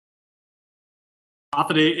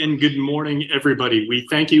Afade and good morning, everybody. We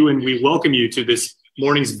thank you and we welcome you to this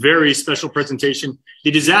morning's very special presentation,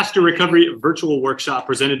 the Disaster Recovery Virtual Workshop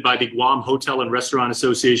presented by the Guam Hotel and Restaurant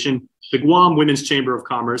Association, the Guam Women's Chamber of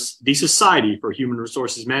Commerce, the Society for Human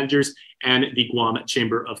Resources Managers, and the Guam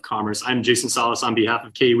Chamber of Commerce. I'm Jason Salas on behalf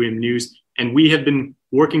of KUAM News, and we have been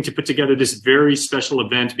working to put together this very special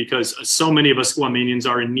event because so many of us Guamanians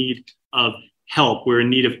are in need of help, we're in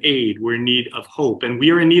need of aid, we're in need of hope, and we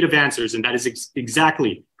are in need of answers. And that is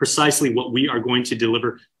precisely what we are going to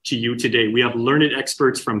deliver to you today. We have learned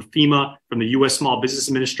experts from FEMA, from the U.S. Small Business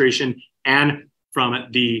Administration, and from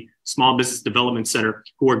the Small Business Development Center,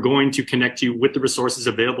 who are going to connect you with the resources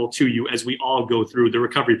available to you as we all go through the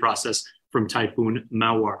recovery process from Typhoon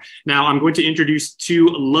Mawar. Now, I'm going to introduce two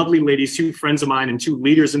lovely ladies, two friends of mine, and two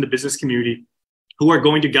leaders in the business community who are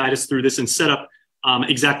going to guide us through this and set up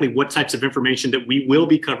exactly what types of information that we will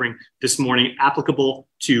be covering this morning applicable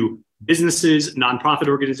to businesses, nonprofit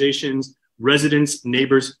organizations, residents,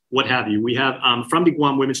 neighbors, what have you. We have from the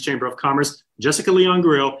Guam Women's Chamber of Commerce, Jessica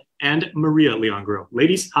Leon-Guerrero and Maria Leon-Guerrero.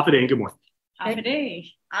 Ladies, Hafade and good morning.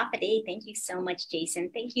 Hafade. Hafade, thank you so much,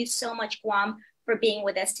 Jason. Thank you so much, Guam, for being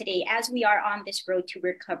with us today. As we are on this road to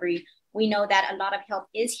recovery, we know that a lot of help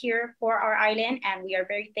is here for our island, and we are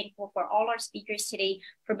very thankful for all our speakers today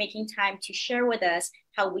for making time to share with us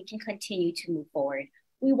how we can continue to move forward.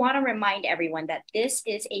 We want to remind everyone that this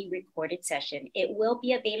is a recorded session. It will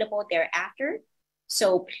be available thereafter,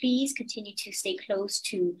 so please continue to stay close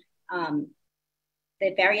to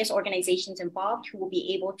the various organizations involved who will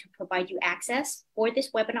be able to provide you access for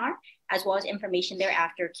this webinar, as well as information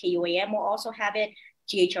thereafter. KUAM will also have it,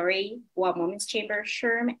 GHRA, Guam Women's Chamber,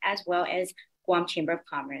 SHRM, as well as Guam Chamber of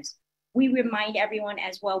Commerce. We remind everyone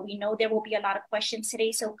as well, we know there will be a lot of questions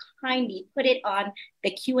today, so kindly put it on the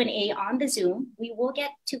Q&A on the Zoom. We will get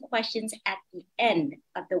to questions at the end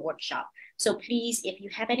of the workshop. So please, if you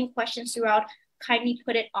have any questions throughout, kindly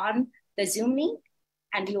put it on the Zoom link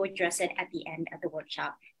and we will address it at the end of the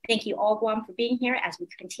workshop. Thank you all, Guam, for being here as we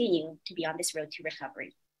continue to be on this road to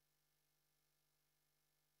recovery.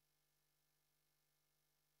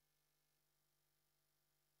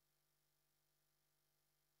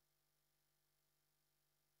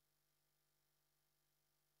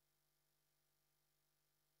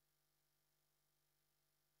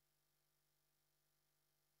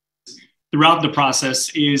 Throughout the process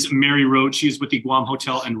is Mary Roach. She is with the Guam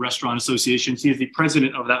Hotel and Restaurant Association. She is the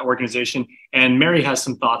president of that organization. And Mary has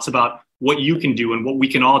some thoughts about what you can do and what we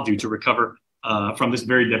can all do to recover from this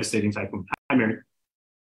very devastating typhoon. Hi, Mary.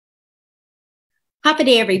 Happy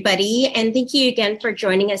day, everybody. And thank you again for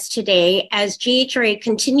joining us today as GHRA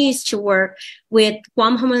continues to work with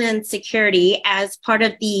Guam Homeland Security as part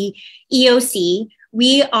of the EOC.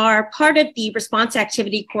 We are part of the Response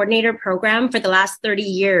Activity Coordinator Program for the last 30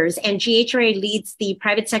 years, and GHRA leads the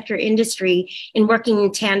private sector industry in working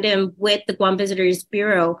in tandem with the Guam Visitors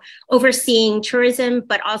Bureau, overseeing tourism,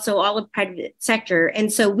 but also all of private sector.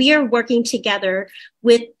 And so we are working together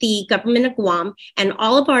with the government of Guam and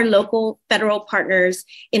all of our local federal partners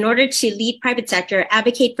in order to lead private sector,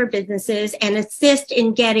 advocate for businesses, and assist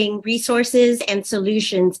in getting resources and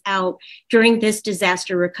solutions out during this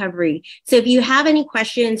disaster recovery. So if you have any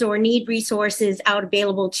questions or need resources out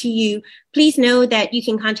available to you, please know that you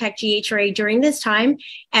can contact GHRA during this time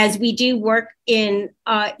as we do work in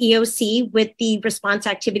EOC with the response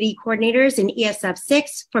activity coordinators in ESF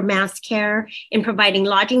 6 for mass care in providing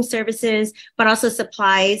lodging services, but also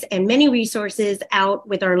supplies and many resources out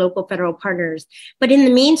with our local federal partners. But in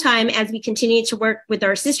the meantime, as we continue to work with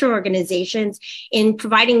our sister organizations in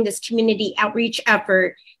providing this community outreach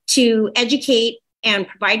effort to educate and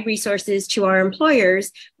provide resources to our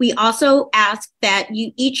employers, we also ask that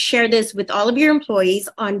you each share this with all of your employees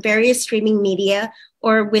on various streaming media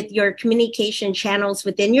or with your communication channels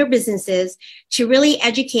within your businesses to really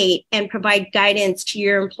educate and provide guidance to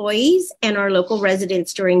your employees and our local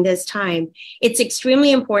residents during this time. It's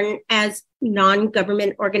extremely important as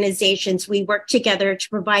non-government organizations, we work together to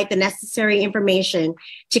provide the necessary information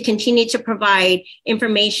to continue to provide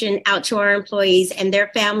information out to our employees and their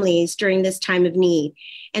families during this time of need.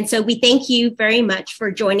 And so we thank you very much for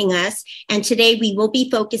joining us. And today we will be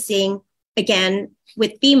focusing again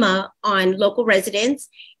with FEMA on local residents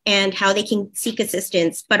and how they can seek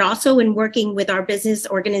assistance, but also in working with our business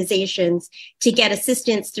organizations to get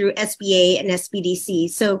assistance through SBA and SBDC.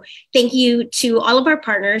 So thank you to all of our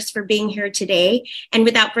partners for being here today. And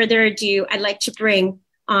without further ado, I'd like to bring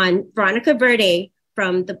on Veronica Verde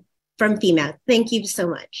from FEMA. Thank you so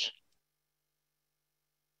much.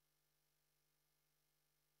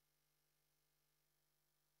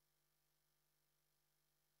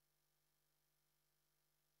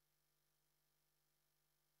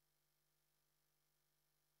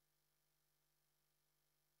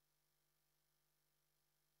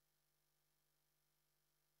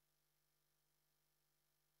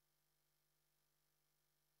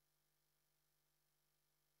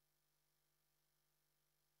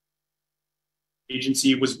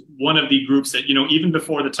 agency was one of the groups that, even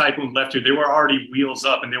before the typhoon left here, they were already wheels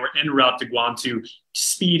up and they were en route to Guam to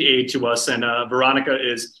speed aid to us. And Veronica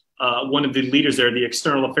is one of the leaders there, the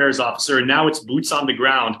external affairs officer. And now it's boots on the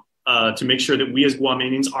ground to make sure that we as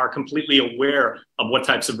Guamanians are completely aware of what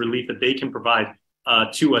types of relief that they can provide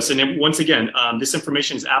to us. And then, once again, this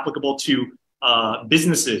information is applicable to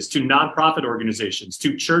businesses, to nonprofit organizations,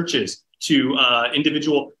 to churches, to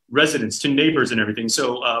individual residents, to neighbors and everything.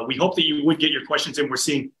 So we hope that you would get your questions in. We're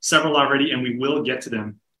seeing several already, and we will get to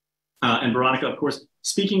them. And Veronica, of course,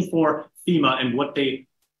 speaking for FEMA and what they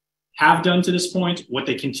have done to this point, what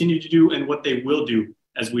they continue to do, and what they will do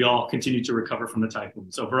as we all continue to recover from the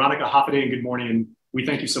typhoon. So Veronica, Hafide, and good morning. And we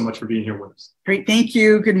thank you so much for being here with us. Great. Thank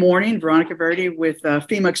you. Good morning. Veronica Verde with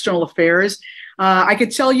FEMA External Affairs. I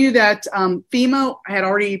could tell you that FEMA had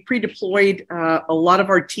already pre-deployed a lot of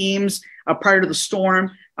our teams prior to the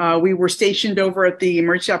storm. We were stationed over at the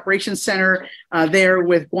Emergency Operations Center there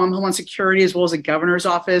with Guam Homeland Security as well as the governor's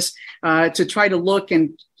office to try to look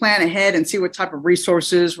and plan ahead and see what type of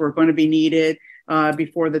resources were going to be needed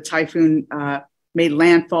before the typhoon made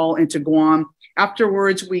landfall into Guam.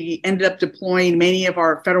 Afterwards, we ended up deploying many of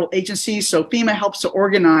our federal agencies. So FEMA helps to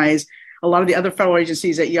organize a lot of the other federal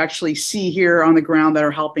agencies that you actually see here on the ground that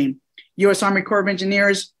are helping. U.S. Army Corps of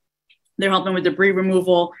Engineers, they're helping with debris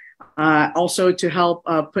removal, also to help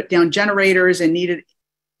put down generators and needed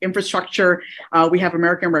infrastructure. We have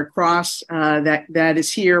American Red Cross that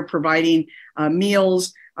is here providing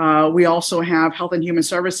meals. We also have Health and Human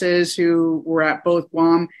Services who were at both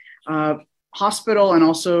Guam Hospital and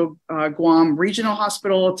also Guam Regional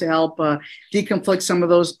Hospital to help deconflict some of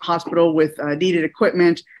those hospital with needed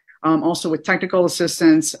equipment, also with technical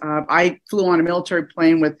assistance. I flew on a military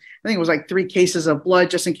plane with, I think it was like 3 cases of blood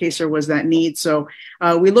just in case there was that need. So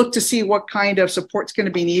we look to see what kind of support's going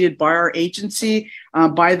to be needed by our agency,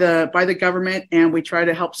 by the government, and we try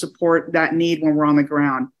to help support that need when we're on the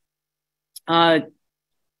ground.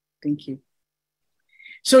 Thank you.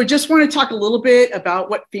 So just want to talk a little bit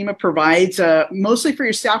about what FEMA provides, mostly for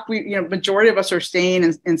your staff. Majority of us are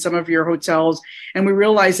staying in some of your hotels, and we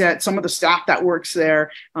realize that some of the staff that works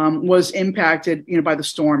there was impacted, by the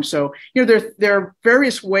storm. So, there are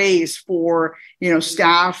various ways for,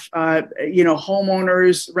 staff,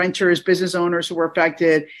 homeowners, renters, business owners who were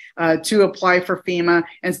affected to apply for FEMA.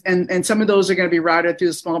 And some of those are going to be routed through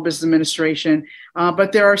the Small Business Administration.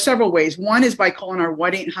 But there are several ways. One is by calling our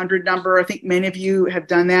 1-800 number. I think many of you have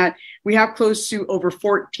done that. We have close to over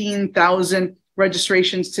 14,000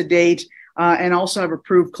 registrations to date, and also have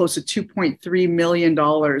approved close to $2.3 million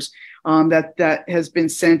that has been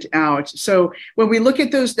sent out. So when we look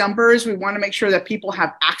at those numbers, we want to make sure that people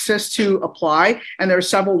have access to apply. And there are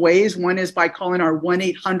several ways. One is by calling our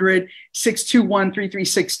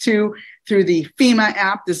 1-800-621-3362 through the FEMA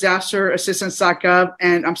app, disasterassistance.gov.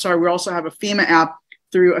 And we also have a FEMA app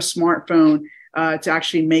through a smartphone to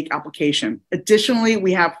actually make application. Additionally,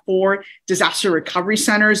 we have 4 disaster recovery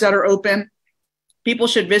centers that are open. People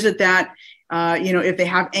should visit that, if they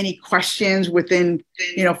have any questions within,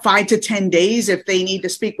 5 to 10 days, if they need to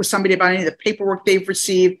speak with somebody about any of the paperwork they've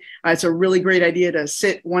received. It's a really great idea to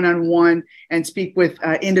sit one-on-one and speak with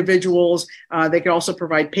individuals. They can also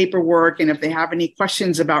provide paperwork. And if they have any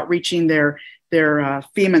questions about reaching their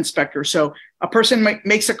FEMA inspector. So a person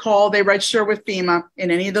makes a call, they register with FEMA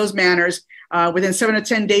in any of those manners. Within 7 to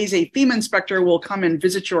 10 days, a FEMA inspector will come and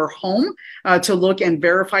visit your home to look and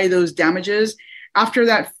verify those damages. After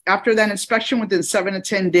that inspection, within 7 to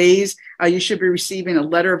 10 days, you should be receiving a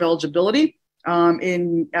letter of eligibility.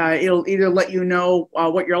 It'll either let you know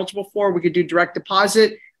what you're eligible for. We could do direct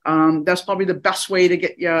deposit. That's probably the best way to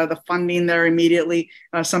get the funding there immediately.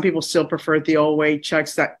 Some people still prefer the old way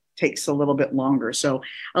checks. That takes a little bit longer. So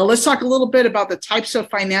let's talk a little bit about the types of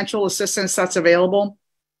financial assistance that's available.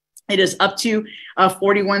 It is up to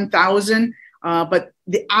 $41,000. But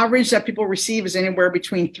the average that people receive is anywhere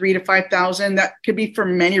between $3,000 to $5,000. That could be for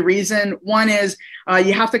many reasons. One is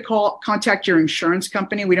you have to contact your insurance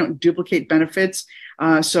company. We don't duplicate benefits.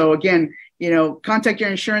 So again, contact your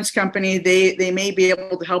insurance company. They may be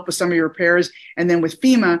able to help with some of your repairs. And then with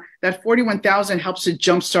FEMA, that $41,000 helps to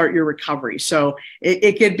jumpstart your recovery. So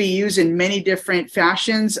it could be used in many different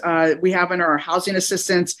fashions. We have in our housing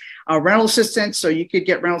assistance, rental assistance. So you could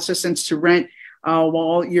get rental assistance to rent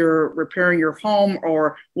while you're repairing your home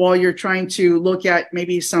or while you're trying to look at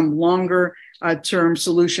maybe some longer term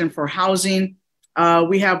solution for housing.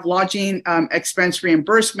 We have lodging expense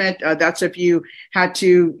reimbursement. That's if you had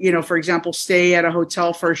to, for example, stay at a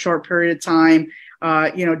hotel for a short period of time,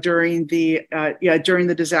 during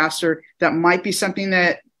the disaster. That might be something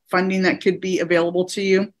that funding that could be available to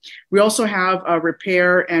you. We also have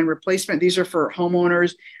repair and replacement. These are for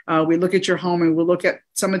homeowners. We look at your home and we'll look at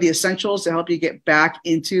some of the essentials to help you get back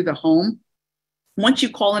into the home. Once you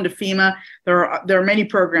call into FEMA, there are many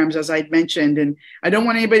programs, as I mentioned, and I don't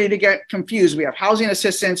want anybody to get confused. We have housing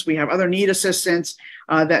assistance, we have other need assistance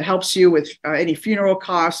that helps you with any funeral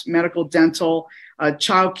costs, medical, dental,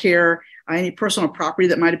 childcare, any personal property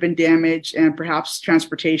that might have been damaged, and perhaps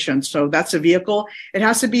transportation. So that's a vehicle. It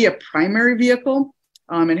has to be a primary vehicle.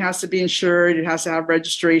 It has to be insured. It has to have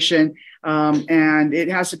registration, and it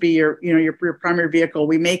has to be your primary vehicle.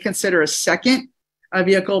 We may consider a second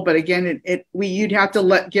vehicle, but again, you'd have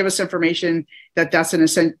to give us information that that's an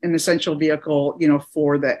essential vehicle,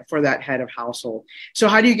 for that head of household. So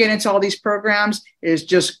how do you get into all these programs? Is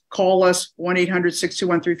just call us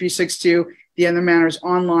 1-800-621-3362. The other manner is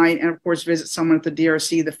online, and of course, visit someone at the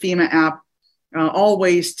DRC, the FEMA app. All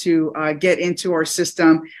ways to get into our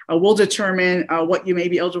system. We'll determine what you may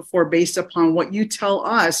be eligible for based upon what you tell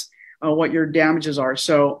us what your damages are.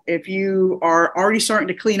 So if you are already starting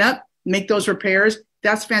to clean up, make those repairs,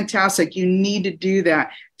 that's fantastic. You need to do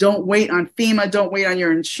that. Don't wait on FEMA. Don't wait on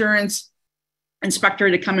your insurance inspector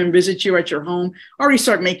to come and visit you at your home. Already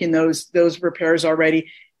start making those repairs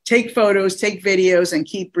already. Take photos, take videos, and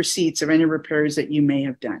keep receipts of any repairs that you may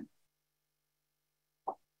have done.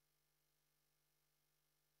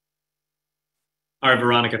 All right,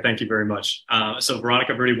 Veronica, thank you very much. So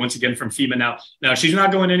Veronica Verde, once again from FEMA Now she's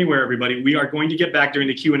not going anywhere, everybody. We are going to get back during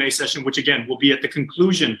the Q&A session, which again will be at the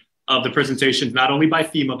conclusion of the presentation, not only by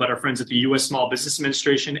FEMA, but our friends at the U.S. Small Business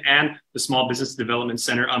Administration and the Small Business Development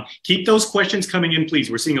Center. Keep those questions coming in,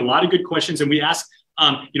 please. We're seeing a lot of good questions, and we ask,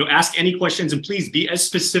 ask any questions, and please be as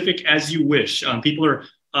specific as you wish. People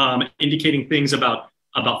are indicating things about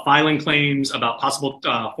filing claims, about possible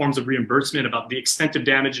forms of reimbursement, about the extent of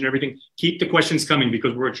damage and everything. Keep the questions coming,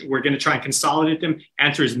 because we're going to try and consolidate them,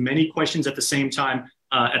 answer as many questions at the same time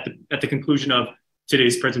at the conclusion of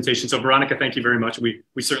today's presentation. So Veronica, thank you very much. We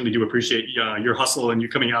certainly do appreciate your hustle and you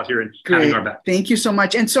coming out here and having our back. Thank you so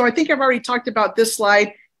much. And so I think I've already talked about this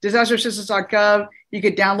slide, disasterassistance.gov. You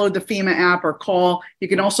could download the FEMA app or call. You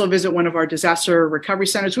can also visit one of our disaster recovery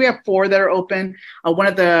centers. We have 4 that are open. One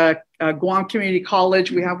at the Guam Community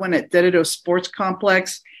College. We have one at Dededo Sports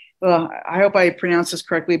Complex. I hope I pronounced this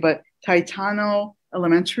correctly, but Taitano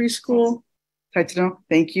Elementary School. Taitano,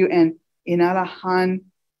 thank you. And Inalahan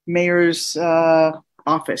Mayor's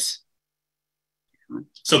office.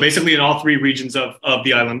 So basically in all 3 regions of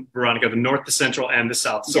the island, Veronica, the north, the central, and the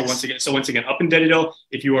south. So Yes. once again, up in Dededo,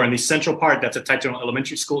 if you are in the central part, that's at Taitano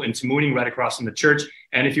Elementary School in Tamuning, right across from the church.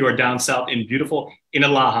 And if you are down south in beautiful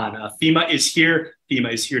Inalahan, FEMA is here.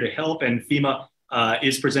 FEMA is here to help, and FEMA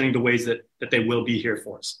is presenting the ways that they will be here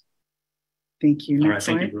for us. Thank you. All right,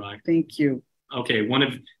 thank you, Veronica. Thank you. Okay,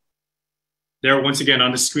 there once again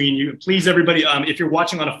on the screen. Please, everybody, if you're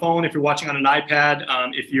watching on a phone, if you're watching on an iPad,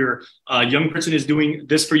 if your young person is doing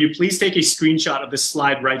this for you, please take a screenshot of this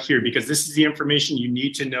slide right here, because this is the information you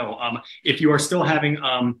need to know. If you are still having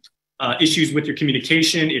issues with your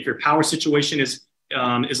communication, if your power situation is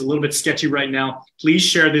a little bit sketchy right now, please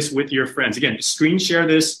share this with your friends. Again, screen share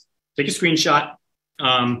this, take a screenshot.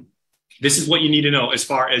 This is what you need to know as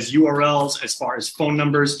far as URLs, as far as phone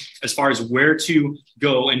numbers, as far as where to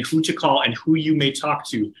go and who to call and who you may talk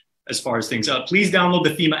to as far as things. Please download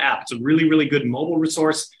the FEMA app. It's a really, really good mobile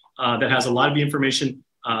resource that has a lot of the information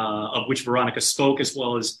of which Veronica spoke, as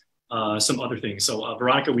well as some other things. So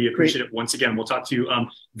Veronica, we appreciate it once again. We'll talk to you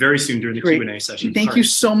very soon during the Q&A session. Thank you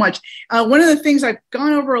so much. One of the things, I've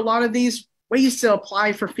gone over a lot of these ways to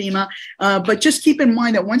apply for FEMA, but just keep in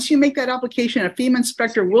mind that once you make that application, a FEMA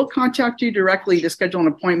inspector will contact you directly to schedule an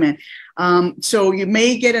appointment. So you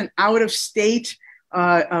may get an out-of-state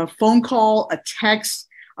phone call, a text.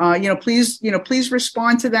 Please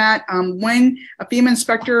respond to that. When a FEMA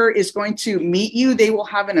inspector is going to meet you, they will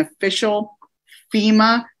have an official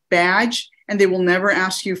FEMA badge, and they will never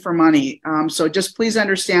ask you for money. So just please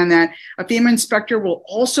understand that a FEMA inspector will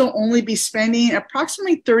also only be spending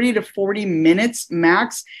approximately 30 to 40 minutes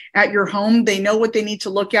max at your home. They know what they need to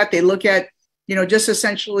look at. They look at, just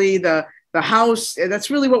essentially the house. That's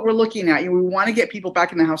really what we're looking at. We want to get people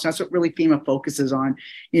back in the house. That's what really FEMA focuses on.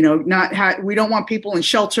 We don't want people in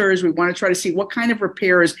shelters. We want to try to see what kind of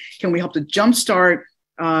repairs can we help to jumpstart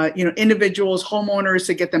individuals, homeowners,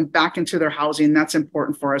 to get them back into their housing. That's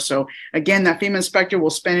important for us. So again, that FEMA inspector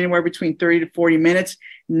will spend anywhere between 30 to 40 minutes,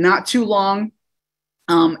 not too long.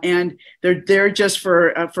 And they're there just for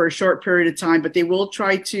a short period of time, but they will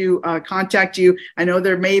try to contact you. I know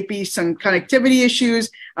there may be some connectivity issues,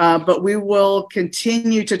 but we will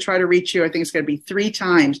continue to try to reach you. I think it's going to be 3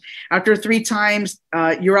 times. After 3 times,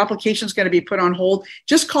 your application is going to be put on hold.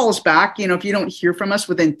 Just call us back. If you don't hear from us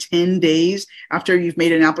within 10 days after you've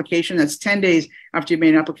made an application, that's 10 days after you've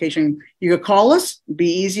made an application, you could call us,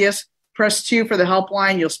 be easiest. Press 2 for the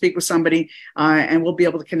helpline. You'll speak with somebody, and we'll be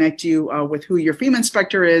able to connect you with who your FEMA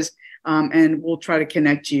inspector is, and we'll try to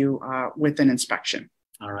connect you with an inspection.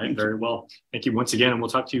 All right, very well. Thank you once again, and we'll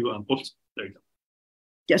talk to you. Oops, there you go.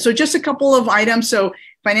 Yeah, so just a couple of items. So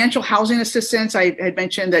financial housing assistance, I had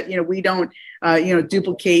mentioned that, we don't,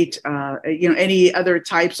 duplicate, any other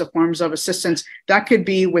types of forms of assistance. That could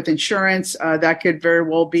be with insurance. That could very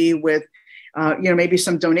well be with maybe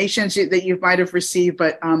some donations that you might have received,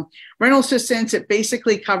 but rental assistance, it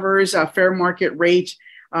basically covers a fair market rate.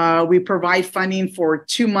 We provide funding for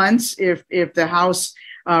 2 months if the house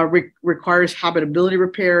requires habitability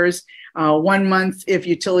repairs, 1 month if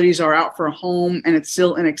utilities are out for a home and it's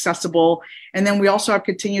still inaccessible. And then we also have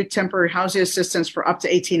continued temporary housing assistance for up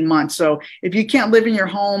to 18 months. So if you can't live in your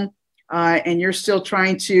home and you're still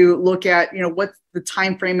trying to look at, what the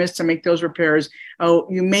time frame is to make those repairs,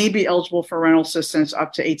 you may be eligible for rental assistance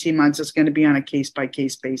up to 18 months. It's going to be on a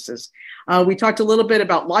case-by-case basis. We talked a little bit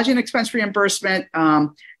about lodging expense reimbursement.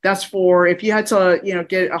 That's for if you had to,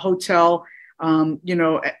 get a hotel,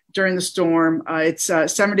 during the storm. It's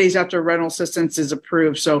 7 days after rental assistance is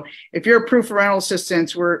approved. So if you're approved for rental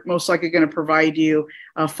assistance, we're most likely going to provide you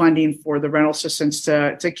funding for the rental assistance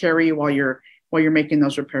to carry you while you're making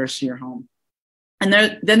those repairs to your home. And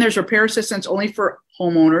then there's repair assistance only for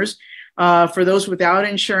homeowners. For those without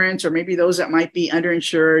insurance, or maybe those that might be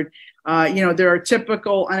underinsured, there are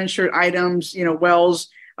typical uninsured items, wells,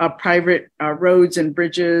 private roads and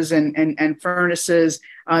bridges and furnaces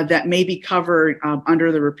that may be covered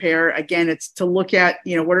under the repair. Again, it's to look at,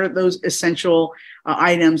 what are those essential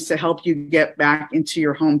items to help you get back into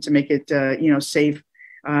your home to make it, safe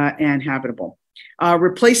and habitable.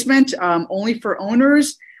 Replacement only for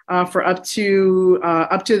owners. For up to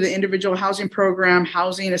the individual housing program,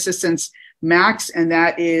 housing assistance max, and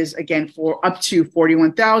that is again for up to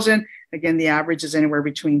 41,000. Again, the average is anywhere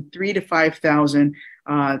between 3,000 to 5,000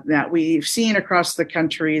 that we've seen across the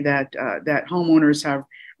country that homeowners have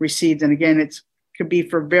received. And again, it could be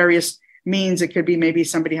for various means. It could be maybe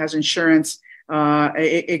somebody has insurance.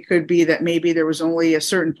 It could be that maybe there was only a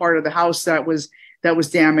certain part of the house that was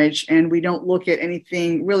damaged, and we don't look at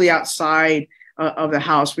anything really outside of the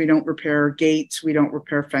house. We don't repair gates. We don't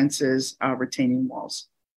repair fences, retaining walls.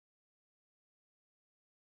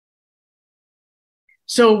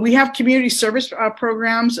 So we have community service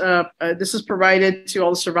programs. This is provided to all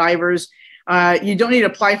the survivors. You don't need to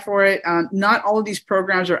apply for it. Not all of these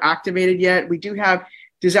programs are activated yet. We do have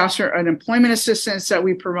disaster unemployment assistance that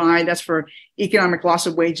we provide. That's for economic loss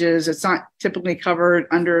of wages. It's not typically covered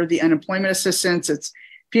under the unemployment assistance. It's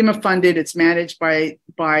FEMA funded. It's managed by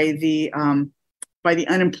the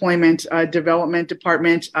Unemployment Development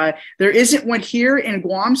Department. There isn't one here in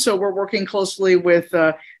Guam, so we're working closely with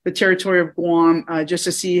the territory of Guam just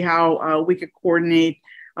to see how we could coordinate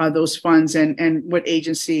those funds and what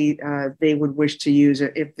agency they would wish to use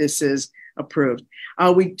if this is approved.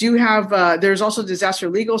 We do have, there's also disaster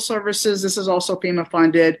legal services. This is also FEMA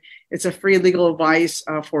funded. It's a free legal advice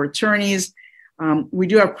for attorneys. We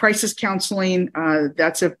do have crisis counseling.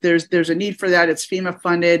 That's if there's a need for that. It's FEMA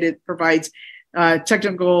funded. It provides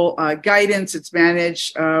technical guidance. It's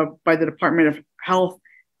managed by the Department of Health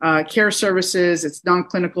Care Services. It's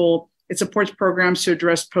non-clinical. It supports programs to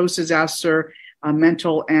address post-disaster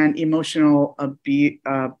mental and emotional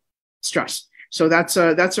stress. So that's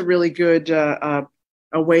a really good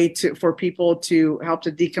a way for people to help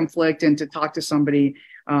to deconflict and to talk to somebody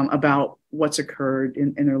about what's occurred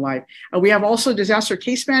in their life. We have also disaster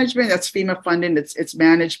case management. That's FEMA funded. It's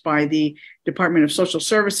managed by the Department of Social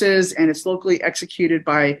Services, and it's locally executed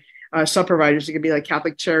by sub-providers. It could be like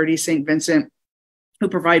Catholic Charities, St. Vincent, who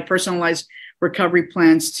provide personalized recovery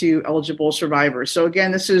plans to eligible survivors. So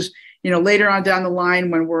again, this is, later on down the line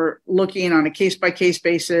when we're looking on a case-by-case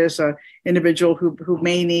basis, individual who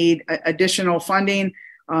may need additional funding.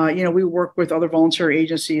 We work with other voluntary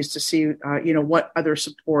agencies to see, what other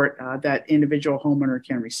support that individual homeowner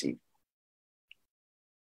can receive.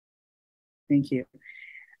 Thank you.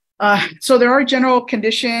 So there are general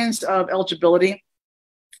conditions of eligibility.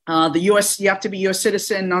 You have to be U.S.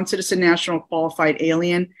 citizen, non-citizen, national, qualified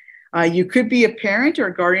alien. You could be a parent or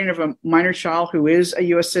a guardian of a minor child who is a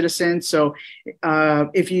U.S. citizen. So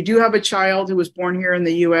if you do have a child who was born here in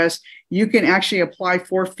the U.S., you can actually apply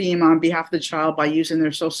for FEMA on behalf of the child by using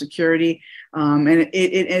their Social Security, and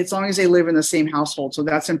as long as they live in the same household. So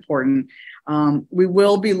that's important. We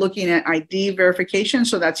will be looking at ID verification.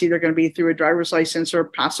 So that's either going to be through a driver's license or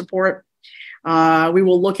passport. We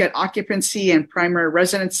will look at occupancy and primary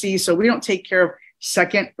residency. So we don't take care of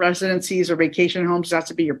second residencies or vacation homes. That's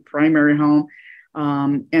to be your primary home.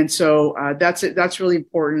 And so that's it. That's really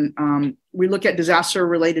important. We look at disaster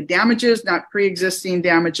related damages, not pre-existing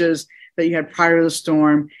damages that you had prior to the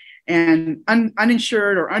storm, and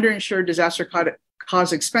uninsured or underinsured disaster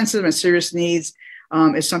cause expensive and serious needs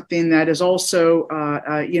is something that is also,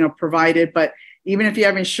 provided. But even if you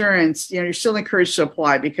have insurance, you're still encouraged to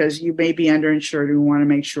apply because you may be underinsured. We want to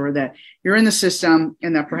make sure that you're in the system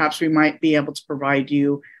and that perhaps we might be able to provide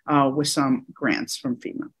you with some grants from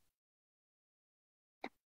FEMA.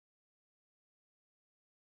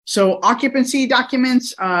 So occupancy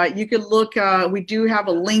documents, you could look, we do have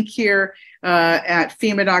a link here at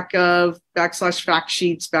FEMA.gov/fact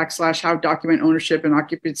sheets/how document ownership and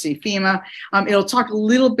occupancy FEMA. It'll talk a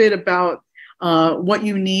little bit about what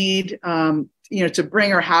you need to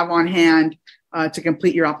bring or have on hand to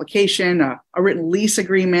complete your application, a written lease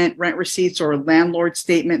agreement, rent receipts, or a landlord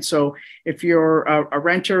statement. So if you're a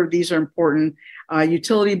renter, these are important.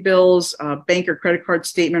 Utility bills, bank or credit card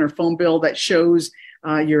statement or phone bill that shows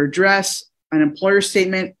your address. An employer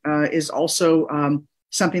statement is also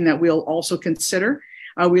something that we'll also consider.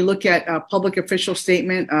 We look at a public official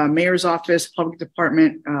statement, mayor's office, public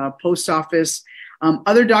department, post office.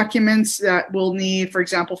 Other documents that we'll need, for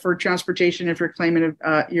example, for transportation, if you're claiming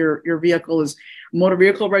your vehicle, is motor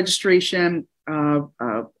vehicle registration.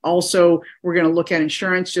 Also, we're going to look at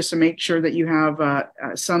insurance just to make sure that you have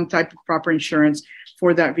some type of proper insurance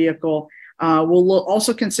for that vehicle. We'll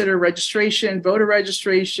also consider registration, voter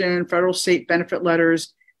registration, federal state benefit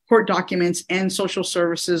letters, court documents, and social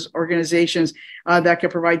services organizations that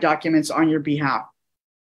can provide documents on your behalf.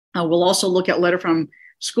 We'll also look at letter from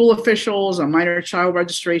school officials, a minor child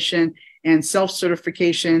registration, and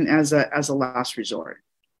self-certification as a last resort.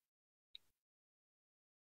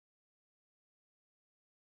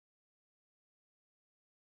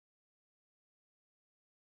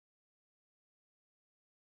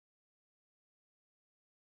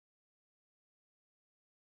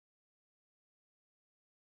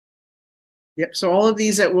 Yep. So all of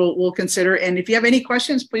these that we'll consider. And if you have any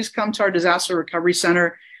questions, please come to our Disaster Recovery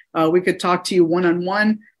Center. We could talk to you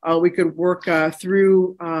one-on-one. We could work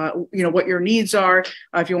through, what your needs are.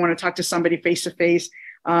 If you want to talk to somebody face-to-face,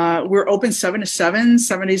 we're open 7 to 7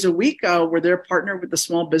 days a week. We're there partnered with the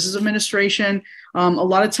Small Business Administration. A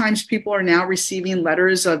lot of times people are now receiving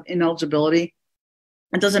letters of ineligibility.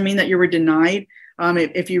 It doesn't mean that you were denied.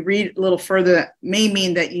 If you read a little further, that may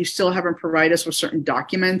mean that you still haven't provided us with certain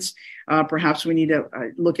documents. Perhaps we need to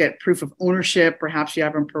look at proof of ownership. Perhaps you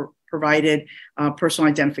haven't provided personal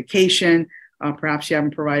identification. Perhaps you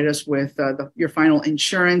haven't provided us with your final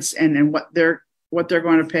insurance and what they're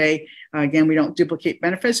going to pay. Again, we don't duplicate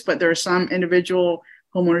benefits, but there are some individual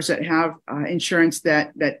homeowners that have insurance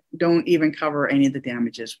that don't even cover any of the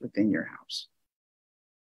damages within your house.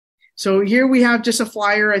 So here we have just a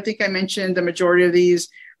flyer. I think I mentioned the majority of these.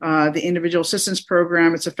 The Individual Assistance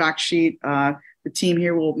Program, it's a fact sheet. The team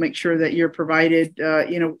here will make sure that you're provided,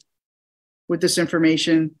 with this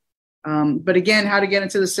information. But again, how to get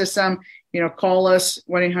into the system, call us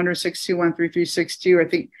 1-800-621-3362. I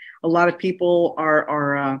think a lot of people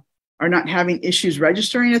are not having issues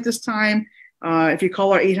registering at this time. If you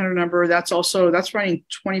call our 800 number, that's running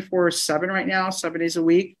 24/7 right now, 7 days a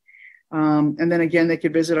week. And then again, they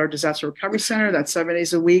could visit our Disaster Recovery Center. That's 7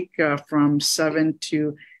 days a week from 7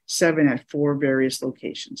 to 7 at 4 various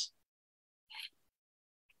locations.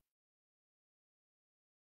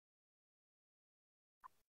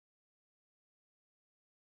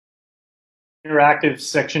 Interactive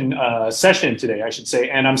session today, I should say.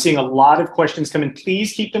 And I'm seeing a lot of questions come in.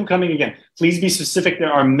 Please keep them coming again. Please be specific.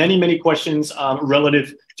 There are many, many questions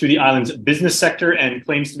relative to the island's business sector and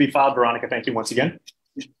claims to be filed. Veronica, thank you once again.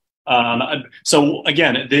 So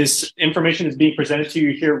again, this information is being presented to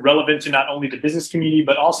you here relevant to not only the business community,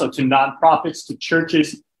 but also to nonprofits, to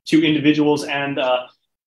churches, to individuals, and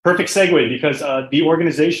perfect segue because the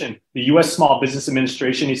organization, the U.S. Small Business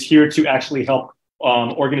Administration, is here to actually help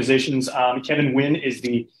organizations. Kevin Wynn is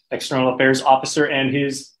the External Affairs Officer, and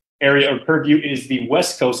his area of purview is the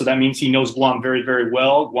West Coast. So that means he knows Guam very, very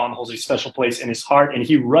well. Guam holds a special place in his heart, and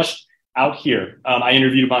he rushed out here. I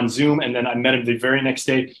interviewed him on Zoom, and then I met him the very next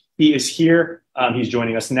day. He is here. He's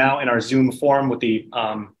joining us now in our Zoom forum with the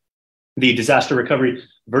the Disaster Recovery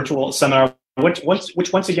Virtual Seminar, which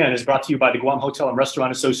once again is brought to you by the Guam Hotel and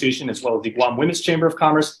Restaurant Association, as well as the Guam Women's Chamber of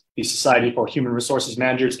Commerce, the Society for Human Resources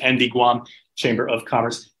Managers, and the Guam Chamber of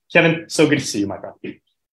Commerce. Kevin, so good to see you, my friend.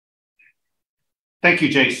 Thank you,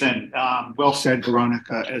 Jason. Well said,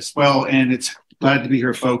 Veronica, as well. And it's glad to be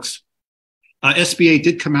here, folks. SBA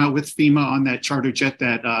did come out with FEMA on that charter jet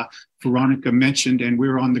that Veronica mentioned, and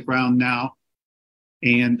we're on the ground now.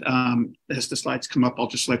 And as the slides come up, I'll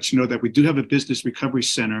just let you know that we do have a business recovery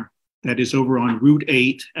center that is over on Route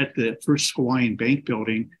 8 at the First Hawaiian Bank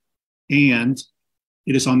building. And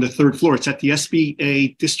it is on the 3rd floor. It's at the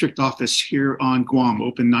SBA district office here on Guam,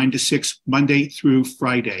 open 9 to 6, Monday through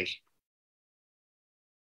Friday.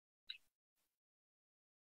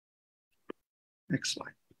 Next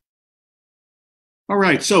slide. All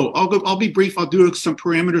right, so I'll be brief. I'll do some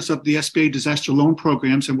parameters of the SBA disaster loan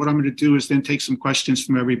programs, and what I'm going to do is then take some questions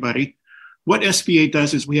from everybody. What SBA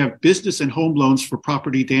does is we have business and home loans for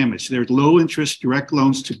property damage. They're low interest direct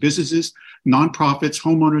loans to businesses, nonprofits,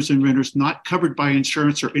 homeowners, and renters not covered by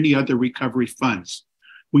insurance or any other recovery funds.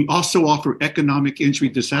 We also offer economic injury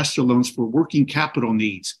disaster loans for working capital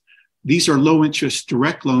needs. These are low-interest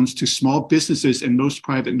direct loans to small businesses and most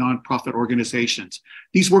private nonprofit organizations.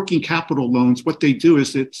 These working capital loans, what they do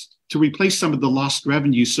is it's to replace some of the lost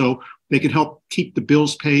revenue so they can help keep the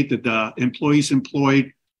bills paid, the employees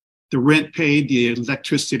employed, the rent paid, the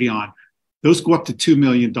electricity on. Those go up to $2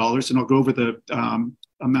 million, and I'll go over the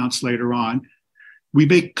amounts later on. We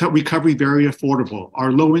make recovery very affordable.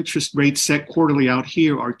 Our low-interest rates set quarterly out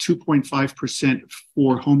here are 2.5%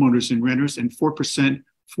 for homeowners and renters and 4%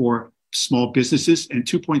 for small businesses and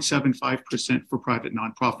 2.75% for private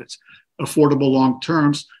nonprofits. Affordable long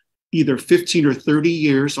terms, either 15 or 30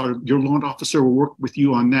 years, or your loan officer will work with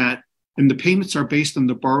you on that. And the payments are based on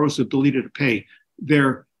the borrower's ability to pay.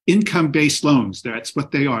 They're income-based loans. That's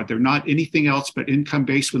what they are. They're not anything else but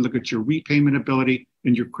income-based. We look at your repayment ability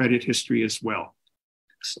and your credit history as well.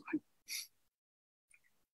 Next slide.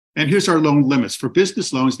 And here's our loan limits. For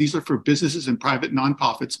business loans, these are for businesses and private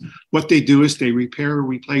nonprofits. What they do is they repair or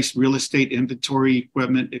replace real estate, inventory,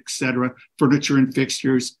 equipment, et cetera, furniture and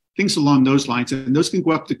fixtures, things along those lines. And those can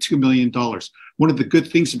go up to $2 million. One of the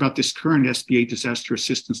good things about this current SBA disaster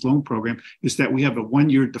assistance loan program is that we have a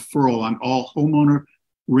 1-year deferral on all homeowner,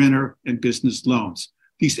 renter, and business loans.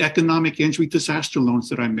 These economic injury disaster loans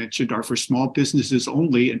that I mentioned are for small businesses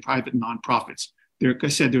only and private nonprofits. Like I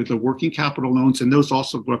said, they're the working capital loans, and those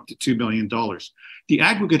also go up to $2 million. The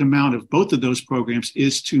aggregate amount of both of those programs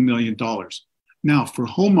is $2 million. Now, for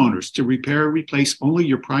homeowners to repair or replace only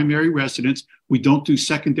your primary residence, we don't do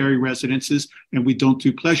secondary residences, and we don't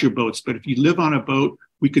do pleasure boats. But if you live on a boat,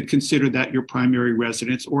 we could consider that your primary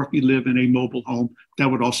residence, or if you live in a mobile home,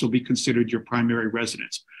 that would also be considered your primary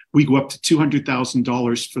residence. We go up to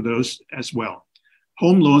 $200,000 for those as well.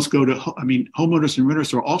 Home loans homeowners and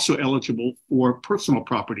renters are also eligible for personal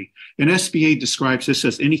property. And SBA describes this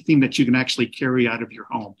as anything that you can actually carry out of your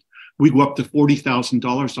home. We go up to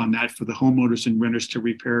 $40,000 on that for the homeowners and renters to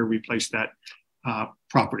repair or replace that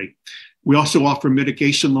property. We also offer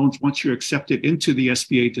mitigation loans once you're accepted into the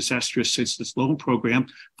SBA Disaster Assistance Loan Program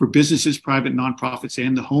for businesses, private nonprofits,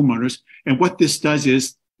 and the homeowners. And what this does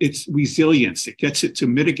is it's resilience. It gets it to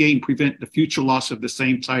mitigate and prevent the future loss of the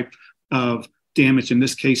same type of damage, in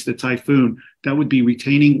this case, the typhoon. That would be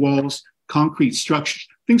retaining walls, concrete structures,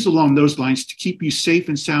 things along those lines to keep you safe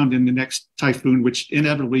and sound in the next typhoon, which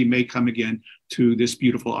inevitably may come again to this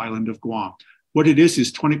beautiful island of Guam. What it is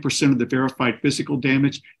 20% of the verified physical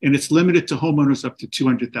damage, and it's limited to homeowners up to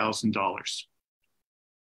 $200,000.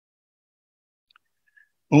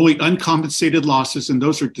 Only uncompensated losses, and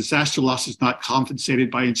those are disaster losses not compensated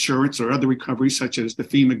by insurance or other recoveries, such as the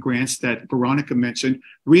FEMA grants that Veronica mentioned,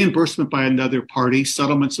 reimbursement by another party,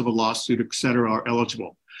 settlements of a lawsuit, et cetera, are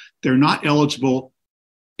eligible. They're not eligible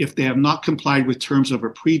if they have not complied with terms of a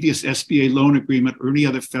previous SBA loan agreement or any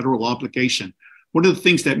other federal obligation. One of the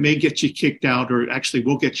things that may get you kicked out, or actually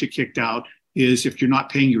will get you kicked out, is if you're not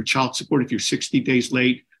paying your child support, if you're 60 days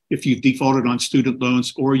late, if you've defaulted on student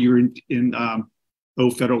loans, or you're in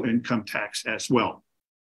federal income tax as well.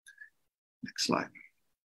 Next slide.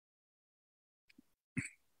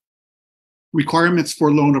 Requirements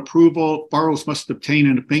for loan approval. Borrowers must obtain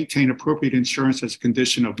and maintain appropriate insurance as a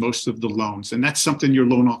condition of most of the loans. And that's something your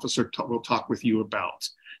loan officer will talk with you about.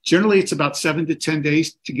 Generally, it's about 7 to 10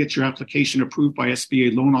 days to get your application approved by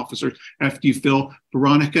SBA loan officers after you fill.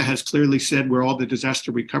 Veronica has clearly said where all the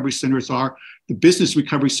disaster recovery centers are. The Business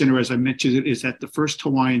Recovery Center, as I mentioned, is at the First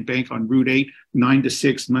Hawaiian Bank on Route 8, 9 to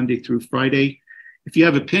 6, Monday through Friday. If you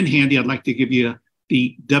have a pen handy, I'd like to give you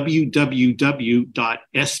the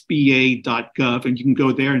www.sba.gov, and you can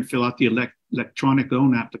go there and fill out the electronic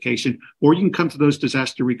loan application, or you can come to those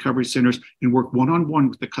disaster recovery centers and work one-on-one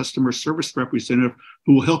with the customer service representative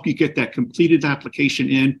who will help you get that completed application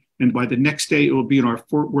in. And by the next day, it will be in our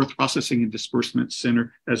Fort Worth Processing and Disbursement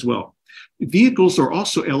Center as well. Vehicles are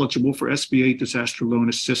also eligible for SBA disaster loan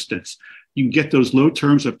assistance. You can get those low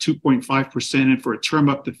terms of 2.5%, and for a term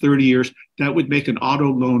up to 30 years, that would make an auto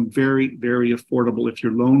loan very, very affordable if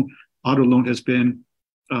your auto loan has been,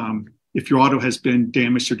 if your auto has been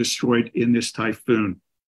damaged or destroyed in this typhoon.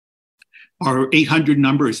 Our 800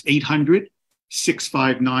 number is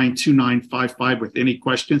 800-659-2955 with any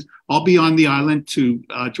questions. I'll be on the island to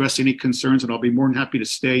address any concerns, and I'll be more than happy to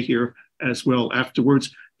stay here as well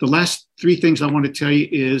afterwards. The last three things I want to tell you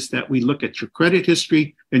is that we look at your credit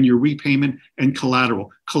history and your repayment and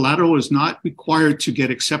collateral. Collateral is not required to get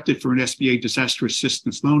accepted for an SBA disaster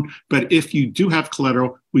assistance loan, but if you do have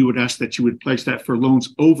collateral, we would ask that you would place that for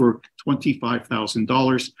loans over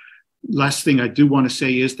 $25,000. Last thing I do want to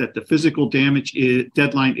say is that the physical damage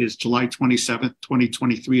deadline is July 27th,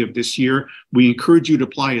 2023 of this year. We encourage you to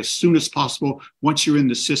apply as soon as possible. Once you're in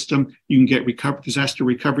the system, you can get disaster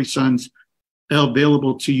recovery funds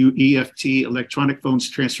available to you, EFT, electronic phones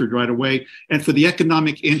transferred right away. And for the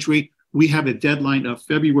economic injury, we have a deadline of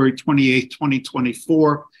February 28th,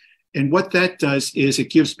 2024. And what that does is it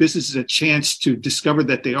gives businesses a chance to discover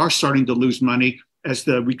that they are starting to lose money as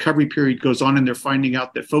the recovery period goes on, and they're finding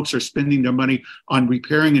out that folks are spending their money on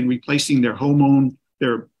repairing and replacing their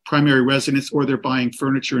their primary residence, or they're buying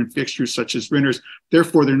furniture and fixtures such as renters.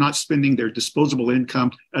 Therefore, they're not spending their disposable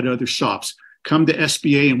income at other shops. Come to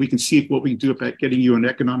SBA and we can see what we can do about getting you an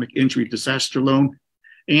economic injury disaster loan.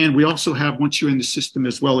 And we also have, once you're in the system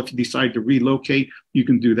as well, if you decide to relocate, you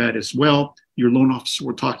can do that as well. Your loan officer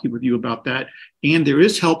will talk with you about that. And there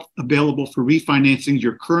is help available for refinancing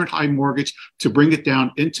your current high mortgage to bring it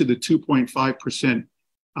down into the 2.5%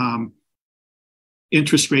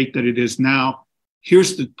 interest rate that it is now.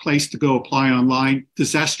 Here's the place to go apply online,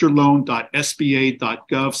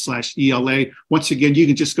 disasterloan.sba.gov/ELA. Once again, you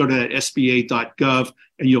can just go to that sba.gov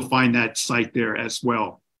and you'll find that site there as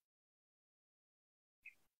well.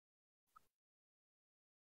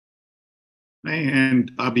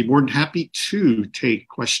 And I'll be more than happy to take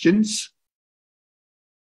questions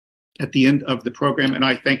at the end of the program. And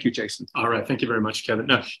I thank you, Jason. All right. Thank you very much, Kevin.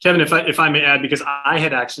 Now, Kevin, if I may add, because I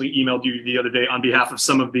had actually emailed you the other day on behalf of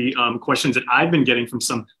some of the questions that I've been getting from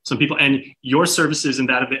some people, and your services and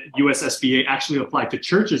that of the US SBA actually apply to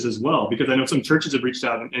churches as well, because I know some churches have reached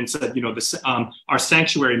out and said, you know, our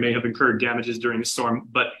sanctuary may have incurred damages during the storm,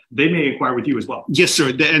 but they may inquire with you as well. Yes, sir.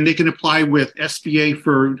 And they can apply with SBA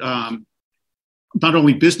for not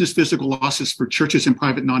only business physical losses for churches and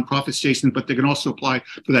private nonprofits, Jason, but they can also apply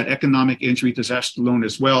for that economic injury disaster loan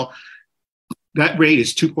as well. That rate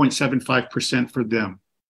is 2.75% for them.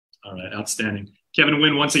 All right, outstanding. Kevin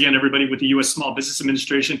Nguyen, once again, everybody with the U.S. Small Business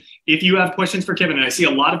Administration. If you have questions for Kevin, and I see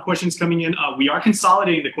a lot of questions coming in, we are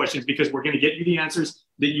consolidating the questions because we're going to get you the answers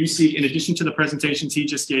that you see in addition to the presentations he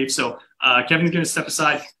just gave. So Kevin's going to step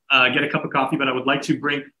aside, get a cup of coffee, but I would like to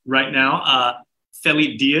bring right now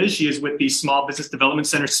Feli Diaz. She is with the Small Business Development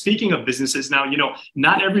Center. Speaking of businesses, now, you know,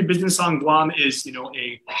 not every business on Guam is, you know,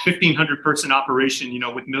 a 1,500 person operation, you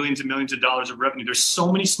know, with millions and millions of dollars of revenue. There's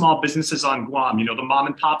so many small businesses on Guam, you know, the mom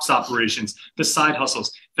and pops operations, the side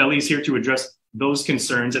hustles. Feli is here to address those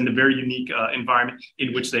concerns and the very unique environment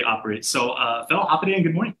in which they operate. So, Fel, Hapade, and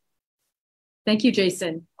good morning. Thank you,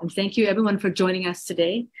 Jason. And thank you everyone for joining us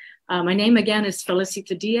today. My name again is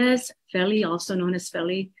Felicita Diaz, Feli, also known as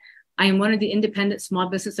Feli. I am one of the independent small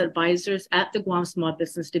business advisors at the Guam Small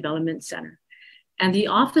Business Development Center. And the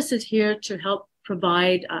office is here to help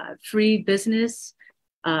provide free business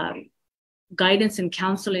guidance and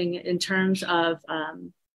counseling in terms of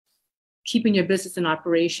keeping your business in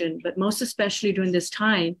operation, but most especially during this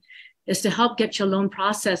time is to help get your loan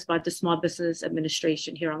processed by the Small Business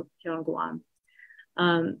Administration here on Guam.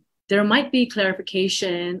 There might be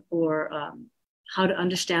clarification or how to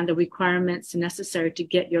understand the requirements necessary to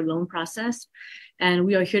get your loan processed. And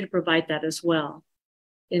we are here to provide that as well.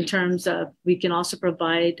 In terms of, we can also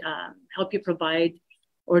provide, help you provide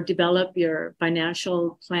or develop your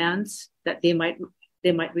financial plans that they might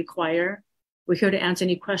require. We're here to answer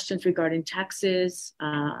any questions regarding taxes,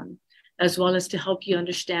 as well as to help you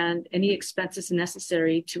understand any expenses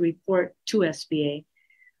necessary to report to SBA.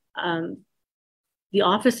 The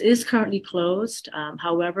office is currently closed.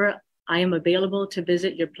 However, I am available to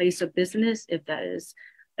visit your place of business if that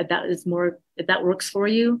works for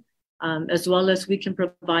you, as well as we can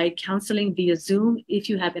provide counseling via Zoom if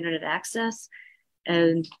you have internet access.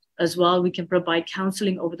 And As well, we can provide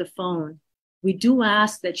counseling over the phone. We do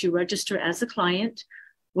ask that you register as a client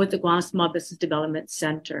with the Guam Small Business Development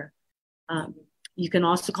Center. You can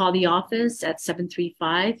also call the office at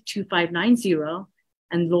 735-2590,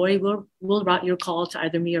 and Lori will route your call to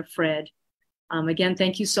either me or Fred. Again,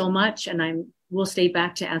 thank you so much, and we'll stay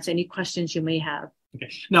back to answer any questions you may have.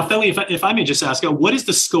 Okay. Now, Feli, if I may just ask, what is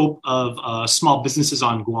the scope of small businesses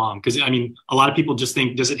on Guam? Because I mean, a lot of people just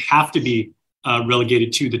think, does it have to be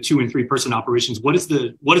relegated to the 2 and 3 person operations? What is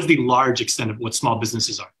the large extent of what small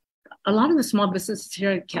businesses are? A lot of the small businesses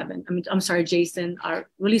here, Jason, are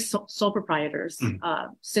really sole proprietors,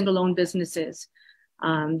 single-owned businesses.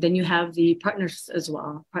 Then you have the partners as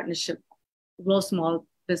well, real small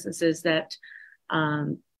businesses that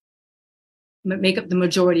make up the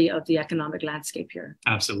majority of the economic landscape here.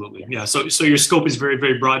 Absolutely, yeah. So your scope is very,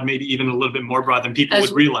 very broad, maybe even a little bit more broad than people would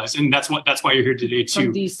realize, and that's why you're here today too.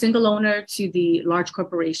 From the single owner to the large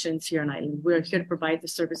corporations here on island, we're here to provide the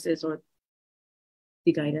services or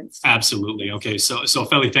the guidance. Absolutely. Okay. So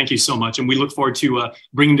Feli, thank you so much. And we look forward to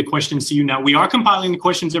bringing the questions to you. Now, we are compiling the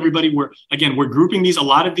questions, everybody. We're grouping these. A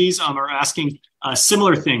lot of these are asking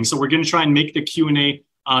similar things. So we're going to try and make the Q&A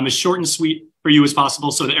as short and sweet for you as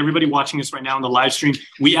possible, so that everybody watching us right now on the live stream,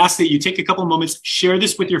 we ask that you take a couple of moments, share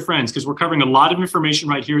this with your friends, because we're covering a lot of information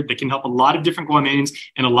right here that can help a lot of different Guamanians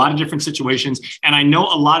in a lot of different situations. And I know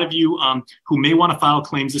a lot of you who may want to file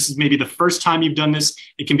claims, this is maybe the first time you've done this.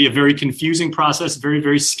 It can be a very confusing process, very,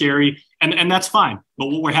 very scary, and that's fine.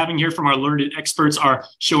 But what we're having here from our learned experts are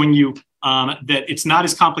showing you that it's not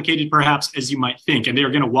as complicated perhaps as you might think, and they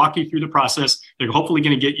are going to walk you through the process. They're hopefully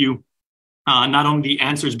going to get you not only the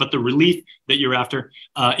answers, but the relief that you're after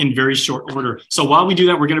in very short order. So while we do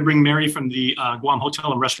that, we're going to bring Mary from the Guam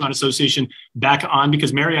Hotel and Restaurant Association back on,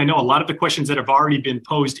 because Mary, I know a lot of the questions that have already been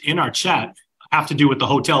posed in our chat have to do with the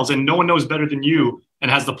hotels, and no one knows better than you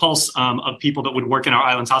and has the pulse of people that would work in our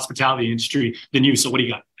island's hospitality industry than you. So what do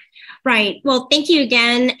you got? Right. Well, thank you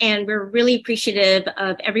again. And we're really appreciative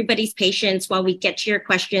of everybody's patience while we get to your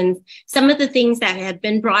questions. Some of the things that have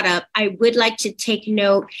been brought up, I would like to take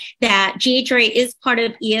note that GHRA is part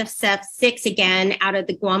of EFSF 6 again, out of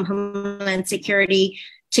the Guam Homeland Security,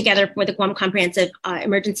 together for the Guam Comprehensive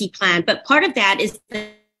Emergency Plan. But part of that is the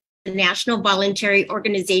National Voluntary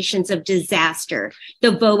Organizations of Disaster,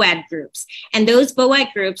 the VOAD groups. And those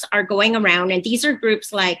VOAD groups are going around, and these are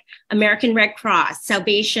groups like American Red Cross,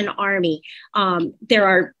 Salvation Army. There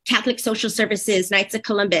are Catholic Social Services, Knights of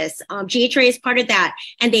Columbus. GHRA is part of that.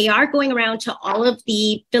 And they are going around to all of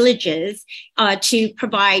the villages to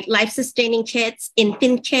provide life-sustaining kits,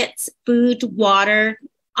 infant kits, food, water,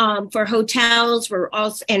 for hotels,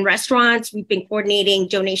 and restaurants. We've been coordinating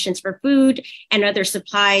donations for food and other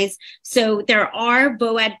supplies. So there are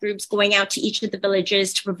VOAD groups going out to each of the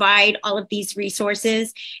villages to provide all of these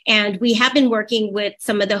resources. And we have been working with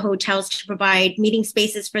some of the hotels to provide meeting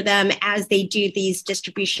spaces for them as they do these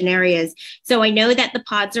distribution areas. So I know that the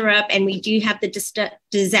pods are up, and we do have the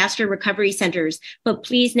disaster recovery centers, but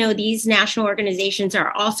please know these national organizations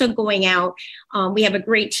are also going out. We have a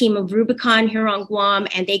great team of Rubicon here on Guam,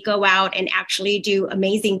 and they go out and actually do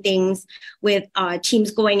amazing things with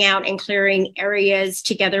teams going out and clearing areas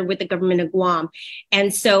together with the government of Guam.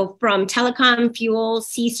 And so from telecom, fuel,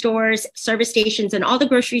 C-stores, service stations, and all the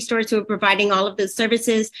grocery stores who are providing all of those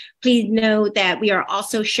services, please know that we are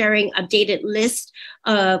also sharing updated lists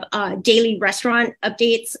of daily restaurant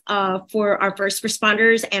updates for our first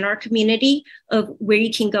responders and our community of where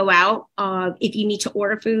you can go out if you need to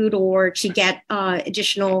order food or to get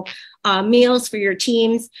additional meals for your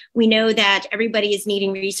teams. We know that everybody is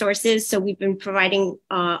needing resources, so we've been providing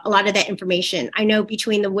a lot of that information. I know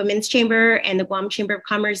between the Women's Chamber and the Guam Chamber of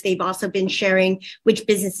Commerce, they've also been sharing which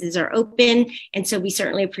businesses are open, and so we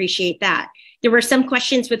certainly appreciate that. There were some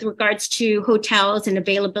questions with regards to hotels and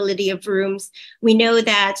availability of rooms. We know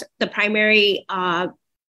that the primary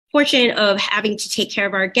portion of having to take care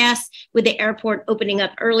of our guests with the airport opening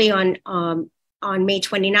up early on May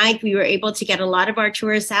 29th, we were able to get a lot of our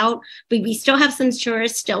tourists out, but we still have some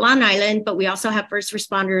tourists still on island, but we also have first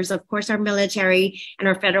responders, of course, our military and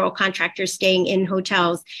our federal contractors staying in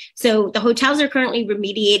hotels. So the hotels are currently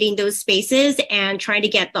remediating those spaces and trying to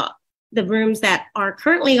get the rooms that are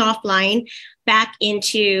currently offline back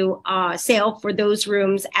into sale for those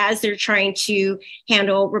rooms as they're trying to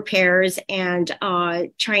handle repairs and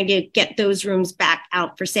trying to get those rooms back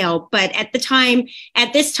out for sale. But at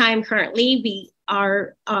this time currently, we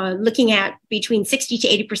are looking at between 60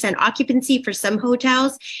 to 80% occupancy for some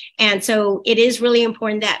hotels. And so it is really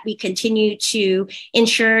important that we continue to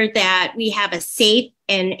ensure that we have a safe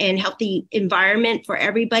and healthy environment for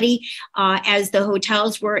everybody, as the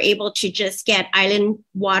hotels were able to just get island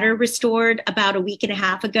water restored about a week and a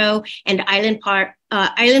half ago, and island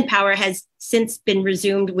power has since been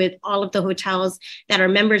resumed with all of the hotels that are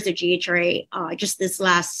members of GHRA just this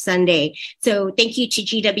last Sunday. So thank you to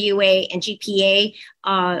GWA and GPA.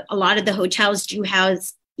 A lot of the hotels do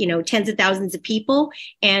house tens of thousands of people.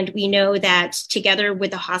 And we know that together with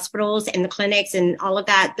the hospitals and the clinics and all of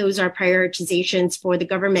that, those are prioritizations for the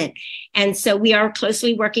government. And so we are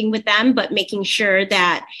closely working with them, but making sure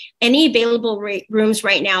that any available rooms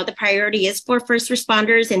right now, the priority is for first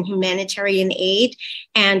responders and humanitarian aid.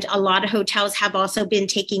 And a lot of hotels have also been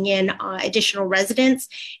taking in additional residents.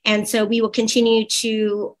 And so we will continue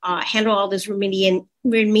to handle all those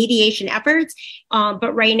remediation efforts.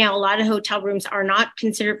 But right now, a lot of hotel rooms are not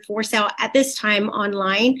considered for sale at this time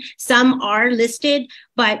online. Some are listed,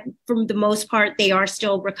 but for the most part, they are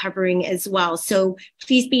still recovering as well. So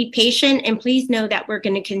please be patient, and please know that we're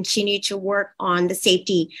going to continue to work on the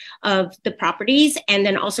safety of the properties, and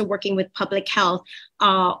then also working with public health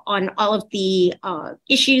on all of the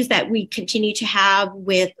issues that we continue to have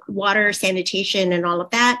with water, sanitation, and all of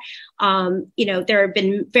that. There have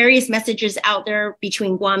been various messages out there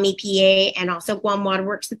between Guam EPA and also Guam Water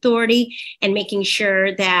Works Authority, and making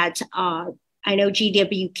sure that I know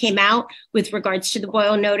GW came out with regards to the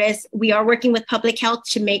boil notice. We are working with public health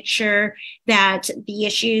to make sure that the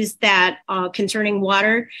issues that concerning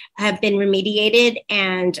water have been remediated,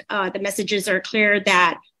 and the messages are clear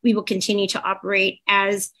that we will continue to operate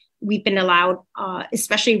as we've been allowed,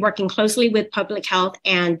 especially working closely with public health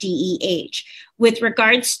and DEH. With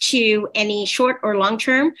regards to any short or long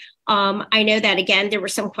term, I know that, again, there were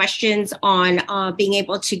some questions on being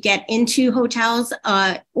able to get into hotels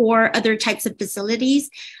or other types of facilities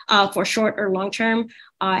for short or long term.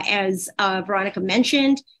 As Veronica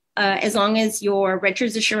mentioned, as long as your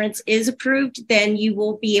renter's assurance is approved, then you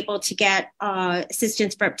will be able to get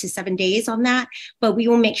assistance for up to 7 days on that. But we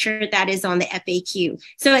will make sure that is on the FAQ.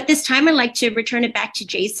 So at this time, I'd like to return it back to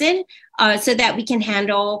Jason so that we can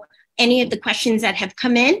handle any of the questions that have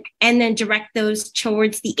come in, and then direct those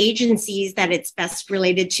towards the agencies that it's best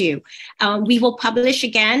related to. We will publish,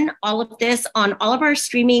 again, all of this on all of our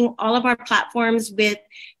streaming, all of our platforms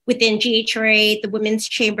within GHRA, the Women's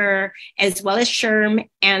Chamber, as well as SHRM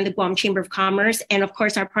and the Guam Chamber of Commerce, and of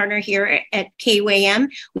course our partner here at KUAM.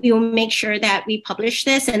 We will make sure that we publish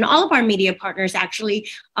this, and all of our media partners, actually,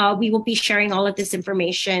 we will be sharing all of this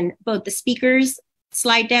information, both the speakers,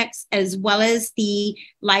 slide decks, as well as the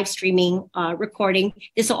live streaming recording.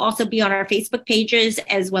 This will also be on our Facebook pages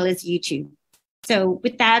as well as YouTube. So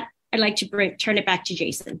with that, I'd like to turn it back to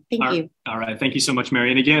Jason. Thank you. All right. Thank you so much, Mary.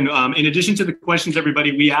 And again, in addition to the questions,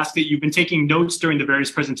 everybody, we ask that you've been taking notes during the various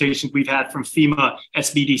presentations we've had from FEMA,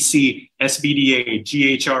 SBDC, SBDA,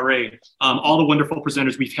 GHRA, all the wonderful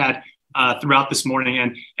presenters we've had throughout this morning.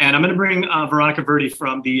 And I'm going to bring Veronica Verdi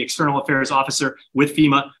from the External Affairs Officer with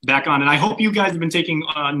FEMA back on. And I hope you guys have been taking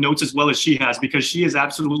notes as well as she has, because she is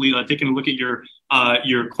absolutely taking a look at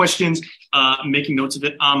your questions, making notes of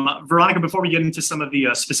it. Veronica, before we get into some of the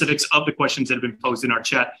specifics of the questions that have been posed in our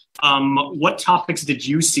chat, what topics did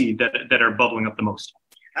you see that are bubbling up the most?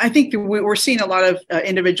 I think we're seeing a lot of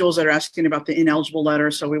individuals that are asking about the ineligible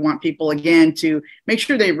letter. So we want people, again, to make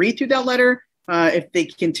sure they read through that letter. If they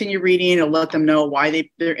continue reading, it'll let them know why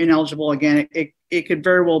they're ineligible. Again, it could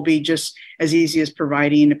very well be just as easy as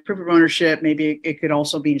providing a proof of ownership. Maybe it could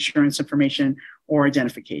also be insurance information or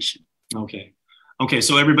identification. Okay,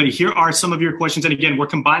 so everybody, here are some of your questions. And again, we're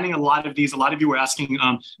combining a lot of these. A lot of you were asking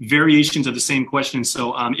variations of the same questions.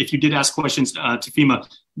 So if you did ask questions to FEMA,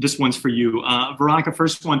 this one's for you. Veronica,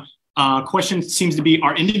 first one. Question seems to be,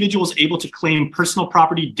 are individuals able to claim personal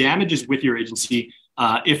property damages with your agency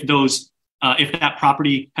if that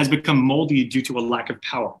property has become moldy due to a lack of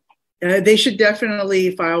power? They should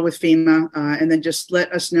definitely file with FEMA and then just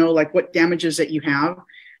let us know what damages that you have.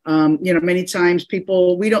 Many times we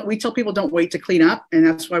tell people don't wait to clean up, and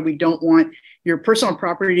that's why we don't want your personal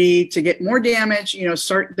property to get more damage.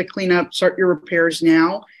 Start the cleanup, start your repairs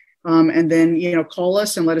now, and then call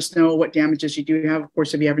us and let us know what damages you do have. Of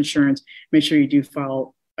course, if you have insurance, make sure you do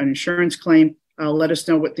file an insurance claim. Let us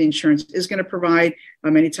know what the insurance is going to provide.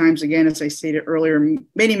 Many times, again, as I stated earlier,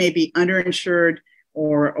 many may be underinsured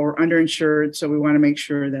or underinsured. So we want to make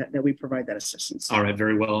sure that we provide that assistance. All right,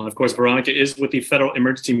 very well. And of course, Veronica is with the Federal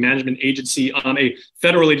Emergency Management Agency, a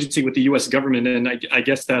federal agency with the U.S. government. And I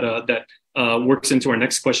guess that works into our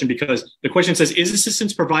next question, because the question says, is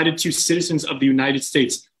assistance provided to citizens of the United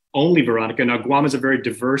States only, Veronica? Now, Guam is a very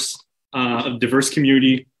diverse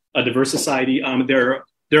community, a diverse society. There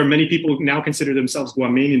there are many people who now consider themselves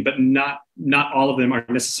Guamanian, but not all of them are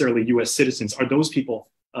necessarily U.S. citizens. Are those people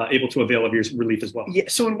able to avail of your relief as well? Yeah.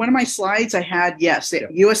 So in one of my slides, I had, yes,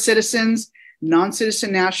 U.S. citizens,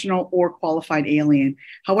 non-citizen national, or qualified alien.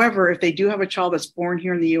 However, if they do have a child that's born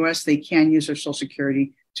here in the U.S., they can use their Social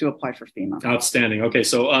Security to apply for FEMA. Outstanding. Okay,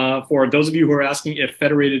 so for those of you who are asking if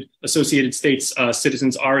Federated Associated States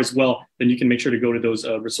citizens are as well, then you can make sure to go to those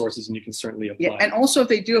resources and you can certainly apply. Yeah, and also if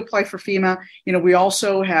they do apply for FEMA, we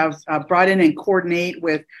also have brought in and coordinate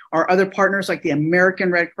with our other partners like the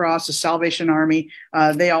American Red Cross, the Salvation Army.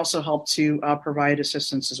 They also help to provide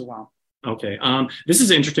assistance as well. Okay, this is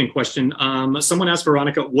an interesting question. Someone asked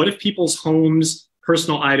Veronica, what if people's homes,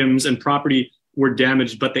 personal items, and property were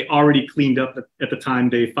damaged, but they already cleaned up at the time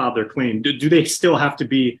they filed their claim? Do they still have to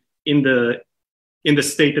be in the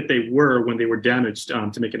state that they were when they were damaged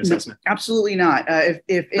to make an assessment? No, absolutely not.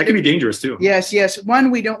 If that can be dangerous too. Yes.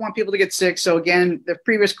 One, we don't want people to get sick. So again, the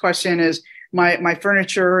previous question is, my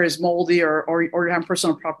furniture is moldy or you have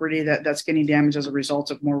personal property that's getting damaged as a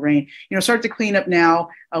result of more rain. Start to clean up now.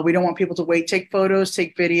 We don't want people to wait. Take photos,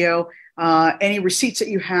 take video. Any receipts that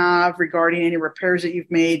you have regarding any repairs that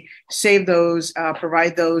you've made, save those,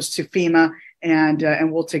 provide those to FEMA, and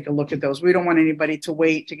we'll take a look at those. We don't want anybody to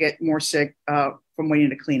wait to get more sick from waiting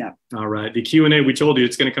to clean up. All right. The Q&A, we told you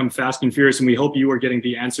it's going to come fast and furious, and we hope you are getting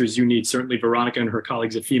the answers you need. Certainly, Veronica and her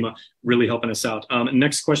colleagues at FEMA really helping us out.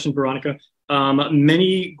 Next question, Veronica.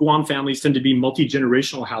 Many Guam families tend to be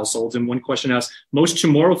multi-generational households, and one question asks, most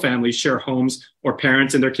Chamorro families share homes or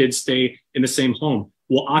parents and their kids stay in the same home.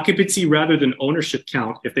 Will occupancy rather than ownership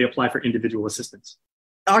count if they apply for individual assistance?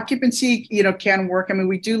 Occupancy, can work. I mean,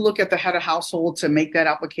 we do look at the head of household to make that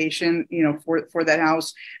application, for that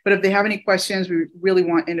house. But if they have any questions, we really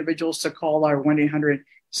want individuals to call our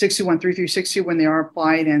 1-800-621-3360 when they are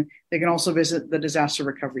applied, and they can also visit the Disaster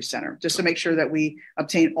Recovery Center just to make sure that we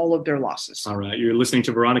obtain all of their losses. All right. You're listening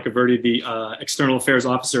to Veronica Verde, the External Affairs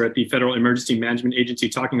Officer at the Federal Emergency Management Agency,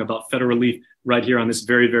 talking about federal relief right here on this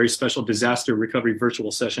very, very special disaster recovery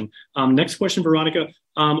virtual session. Next question, Veronica.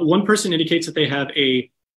 One person indicates that they have a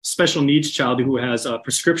special needs child who has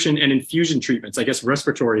prescription and infusion treatments, I guess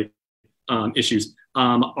respiratory issues.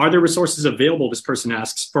 Are there resources available, this person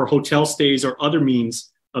asks, for hotel stays or other means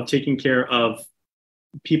of taking care of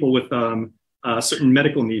people with certain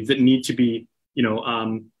medical needs that need to be,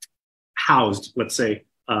 housed, let's say,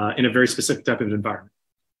 in a very specific type of environment?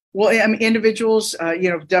 Well, I mean, individuals,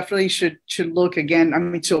 definitely should look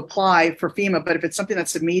again, to apply for FEMA. But if it's something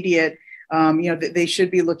that's immediate, they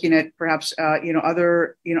should be looking at perhaps,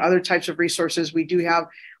 other types of resources. We do have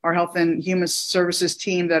our Health and Human Services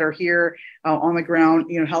team that are here on the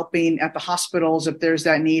ground, helping at the hospitals if there's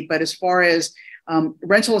that need. But as far as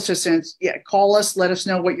rental assistance, call us, let us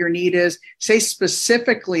know what your need is. Say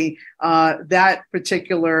specifically that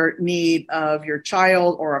particular need of your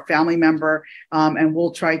child or a family member, and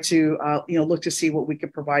we'll try to look to see what we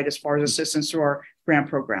can provide as far as assistance through our grant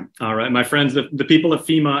program. All right, my friends, the people at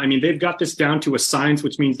FEMA, I mean, they've got this down to a science,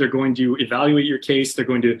 which means they're going to evaluate your case. They're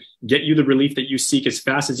going to get you the relief that you seek as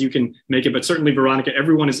fast as you can make it. But certainly, Veronica,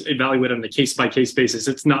 everyone is evaluated on a case-by-case basis.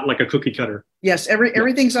 It's not like a cookie cutter. Yes,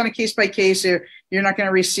 everything's on a case-by-case. You're not going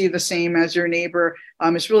to receive the same as your neighbor.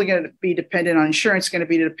 It's really going to be dependent on insurance, going to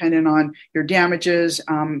be dependent on your damages.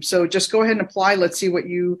 So just go ahead and apply. Let's see what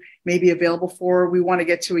you may be available for. We want to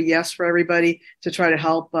get to a yes for everybody to try to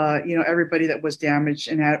help, everybody that was damaged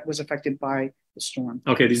and was affected by the storm.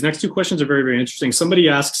 Okay, these next two questions are very, very interesting. Somebody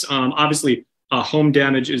asks, obviously, home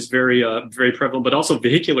damage is very, very prevalent, but also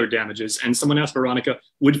vehicular damages. And someone asked Veronica,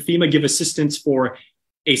 would FEMA give assistance for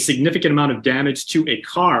a significant amount of damage to a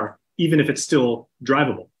car, even if it's still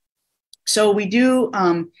drivable? So we do,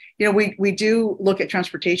 we do look at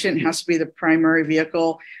transportation. It has to be the primary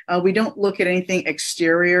vehicle. We don't look at anything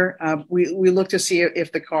exterior. We look to see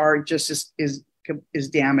if the car just is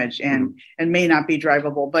damaged and may not be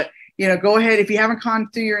drivable. But go ahead, if you haven't gone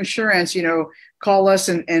through your insurance, call us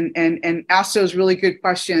and ask those really good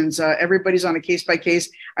questions. Everybody's on a case by case.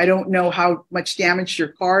 I don't know how much damage your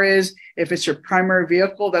car is. If it's your primary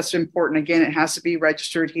vehicle, that's important. Again, it has to be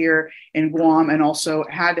registered here in Guam and also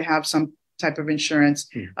had to have some type of insurance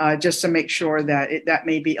just to make sure that that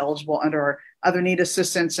may be eligible under our other need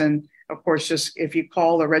assistance. And of course, just if you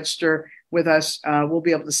call or register with us, we'll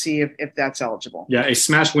be able to see if that's eligible. Yeah, a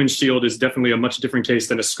smashed windshield is definitely a much different case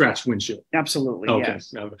than a scratched windshield. Absolutely, okay.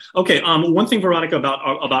 Yes. Okay, one thing, Veronica,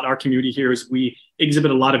 about our community here is we exhibit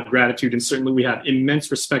a lot of gratitude, and certainly we have immense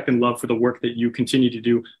respect and love for the work that you continue to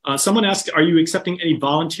do. Someone asked, are you accepting any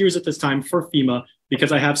volunteers at this time for FEMA?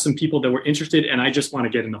 Because I have some people that were interested, and I just want to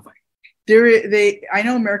get in the fight. I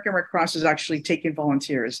know American Red Cross is actually taking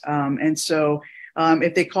volunteers. And so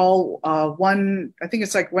If they call I think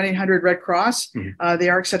it's like 1-800 Red Cross, they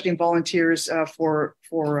are accepting volunteers for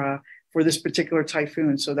this particular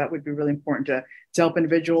typhoon. So that would be really important to help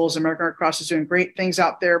individuals. American Red Cross is doing great things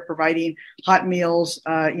out there, providing hot meals,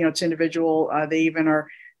 to individual. They even are,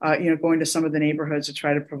 going to some of the neighborhoods to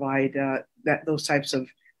try to provide those types of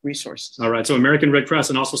resources. All right. So American Red Cross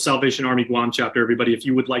and also Salvation Army Guam chapter, everybody, if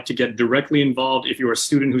you would like to get directly involved, if you're a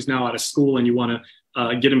student who's now out of school and you want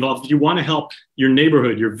to get involved, if you want to help your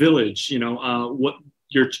neighborhood, your village, what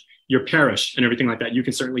your parish and everything like that, you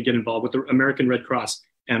can certainly get involved with the American Red Cross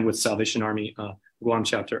and with Salvation Army Guam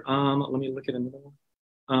chapter. Let me look at another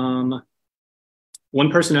one. One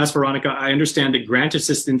person asked Veronica, I understand that grant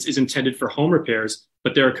assistance is intended for home repairs,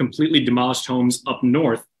 but there are completely demolished homes up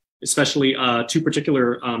north, especially two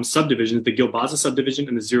particular subdivisions, the Gilbaza subdivision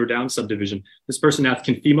and the Zero Down subdivision. This person asked,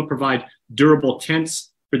 can FEMA provide durable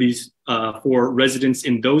tents for these for residents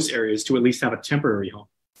in those areas to at least have a temporary home?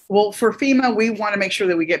 Well, for FEMA, we want to make sure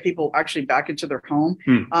that we get people actually back into their home.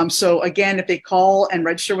 So again, if they call and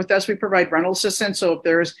register with us, we provide rental assistance. So if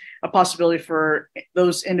there's a possibility for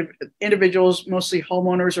those individuals, mostly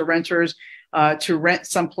homeowners or renters, to rent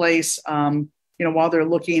someplace, while they're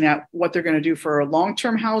looking at what they're going to do for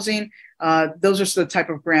long-term housing, those are the type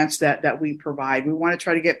of grants that we provide. We want to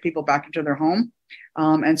try to get people back into their home.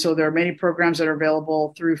 And so there are many programs that are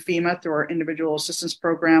available through FEMA, through our individual assistance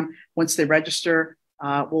program. Once they register,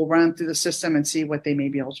 we'll run them through the system and see what they may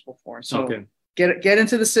be eligible for. So get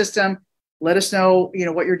into the system. Let us know,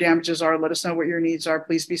 what your damages are. Let us know what your needs are.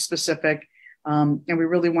 Please be specific. And we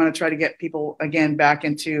really want to try to get people, again, back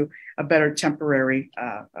into a better temporary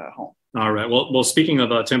home. All right. Well, speaking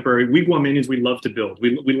of temporary, we Guamanians, we love to build.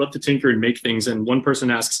 We love to tinker and make things. And one person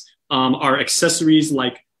asks, are accessories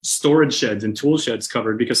like storage sheds and tool sheds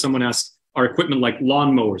covered? Because someone asks, are equipment like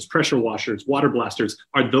lawnmowers, pressure washers, water blasters,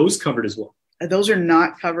 are those covered as well? Those are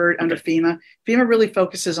not covered under FEMA. FEMA really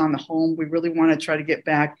focuses on the home. We really want to try to get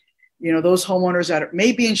back, those homeowners that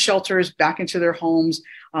may be in shelters back into their homes.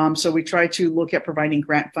 So we try to look at providing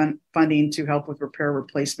grant funding to help with repair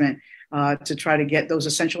replacement, to try to get those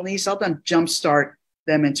essential needs, help them jumpstart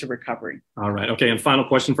them into recovery. All right. Okay. And final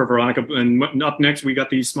question for Veronica. And up next, we got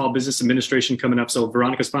the Small Business Administration coming up. So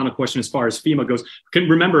Veronica's final question as far as FEMA goes.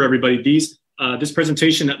 Remember, everybody, this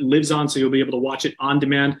presentation lives on, so you'll be able to watch it on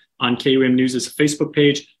demand on KUAM News' Facebook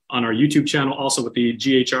page, on our YouTube channel, also with the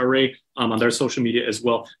GHRA on their social media as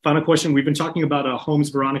well. Final question. We've been talking about homes,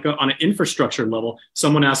 Veronica, on an infrastructure level.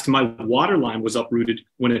 Someone asked, my water line was uprooted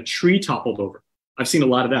when a tree toppled over. I've seen a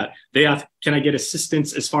lot of that. They asked, can I get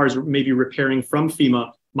assistance as far as maybe repairing from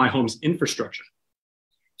FEMA my home's infrastructure?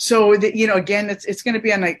 So, again, it's going to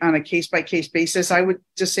be on a case-by-case basis. I would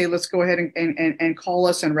just say, let's go ahead and call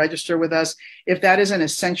us and register with us. If that is an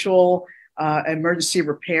essential emergency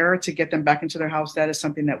repair to get them back into their house, that is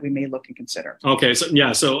something that we may look and consider. Okay.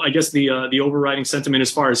 So I guess the overriding sentiment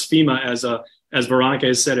as far as FEMA, as Veronica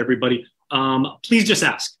has said, everybody, please just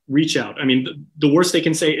ask, reach out. I mean, the worst they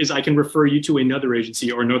can say is I can refer you to another agency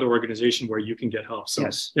or another organization where you can get help. So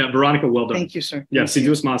yes. Yeah, Veronica, well done. Thank you, sir. Yeah,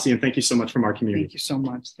 Siduos Masi, and thank you so much from our community. Thank you so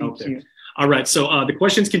much. Thank you. All right. So the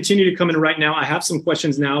questions continue to come in right now. I have some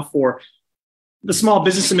questions now for the Small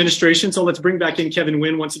Business Administration. So let's bring back in Kevin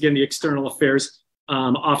Nguyen, once again, the External Affairs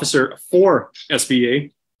Officer for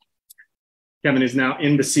SBA. Kevin is now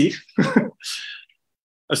in the seat.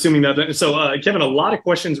 Assuming that, so Kevin, a lot of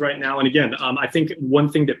questions right now. And again, I think one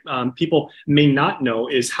thing that people may not know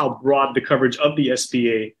is how broad the coverage of the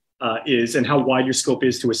SBA is and how wide your scope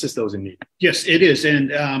is to assist those in need. Yes, it is.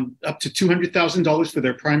 And up to $200,000 for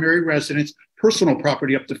their primary residence, personal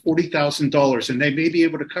property up to $40,000. And they may be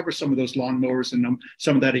able to cover some of those lawnmowers and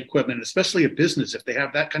some of that equipment, especially a business. If they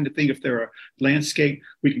have that kind of thing, if they're a landscape,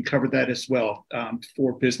 we can cover that as well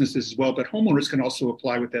for businesses as well. But homeowners can also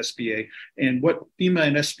apply with SBA. And what FEMA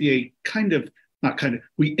and SBA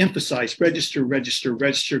we emphasize, register,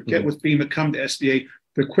 get with FEMA, come to SBA.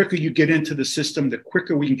 The quicker you get into the system, the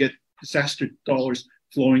quicker we can get disaster dollars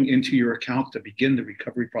flowing into your account to begin the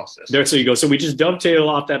recovery process. There you go. So we just dovetail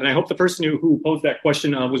off that. And I hope the person who posed that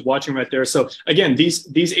question was watching right there. So again,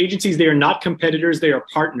 these agencies, they are not competitors, they are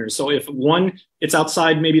partners. So if one, it's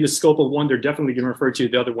outside maybe the scope of one, they're definitely going to refer to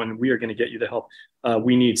the other one, and we are going to get you the help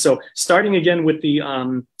we need. So starting again with the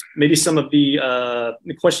maybe some of the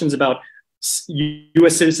questions about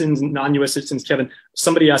U.S. citizens, non-U.S. citizens. Kevin,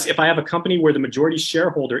 somebody asked, if I have a company where the majority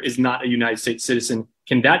shareholder is not a United States citizen,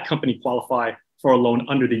 can that company qualify for a loan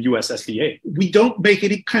under the U.S. SBA? We don't make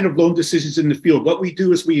any kind of loan decisions in the field. What we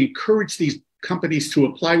do is we encourage these companies to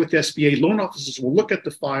apply with SBA, loan officers will look at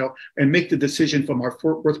the file and make the decision from our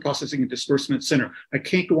Fort Worth Processing and Disbursement Center. I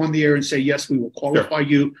can't go on the air and say, yes, we will qualify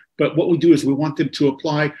you, but what we do is we want them to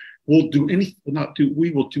apply. We'll do anything,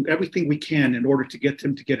 we will do everything we can in order to get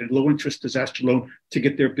them to get a low interest disaster loan to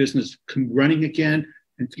get their business running again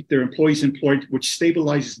and keep their employees employed, which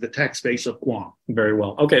stabilizes the tax base of Guam. Very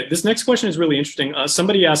well. Okay, this next question is really interesting.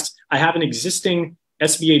 Somebody asks, I have an existing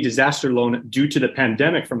SBA disaster loan due to the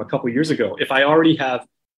pandemic from a couple of years ago. If I already have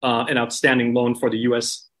an outstanding loan for the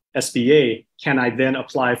U.S. SBA, can I then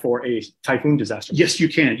apply for a typhoon disaster? Yes, you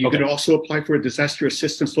can. You can also apply for a disaster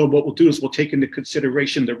assistance loan. What we'll do is we'll take into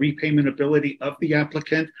consideration the repayment ability of the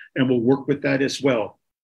applicant, and we'll work with that as well.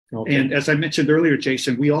 Okay. And as I mentioned earlier,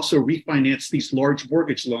 Jason, we also refinance these large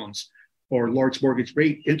mortgage loans or large mortgage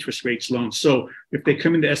rate interest rates loans. So if they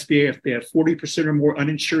come into SBA, if they have 40% or more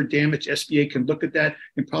uninsured damage, SBA can look at that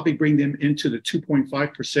and probably bring them into the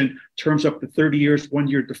 2.5% terms up to 30 years, 1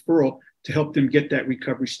 year deferral to help them get that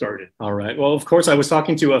recovery started. All right. Well, of course, I was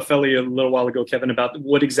talking to Feli a little while ago, Kevin, about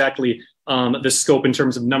what exactly the scope in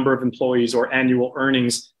terms of number of employees or annual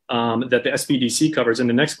earnings that the SBDC covers. And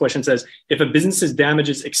the next question says, if a business's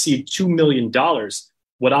damages exceed $2 million,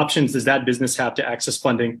 what options does that business have to access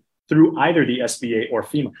funding through either the SBA or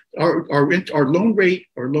FEMA? Our loan rate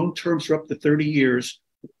or loan terms are up to 30 years,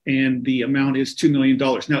 and the amount is $2 million.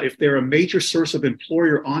 Now, if they're a major source of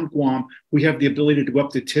employer on Guam, we have the ability to go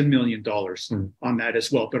up to $10 million on that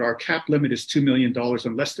as well. But our cap limit is $2 million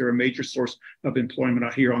unless they're a major source of employment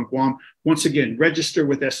out here on Guam. Once again, register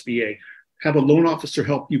with SBA. Have a loan officer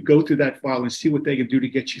help you go through that file and see what they can do to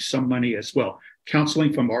get you some money as well.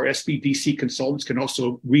 Counseling from our SBDC consultants can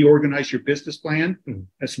also reorganize your business plan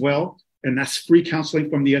as well. And that's free counseling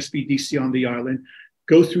from the SBDC on the island.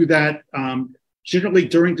 Go through that. Generally,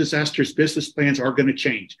 during disasters, business plans are going to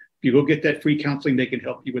change. If you go get that free counseling, they can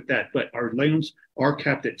help you with that. But our loans are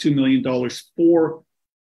capped at $2 million for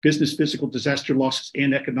business physical disaster losses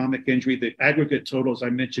and economic injury. The aggregate total, as I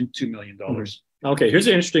mentioned, $2 million. Okay, here's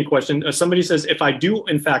an interesting question. Somebody says, if I do,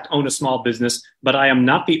 in fact, own a small business, but I am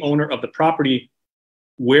not the owner of the property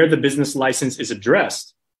where the business license is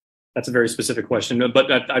addressed, that's a very specific question, but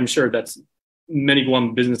I'm sure that's many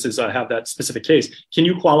Guam businesses have that specific case. Can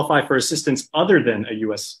you qualify for assistance other than a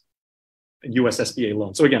U.S. SBA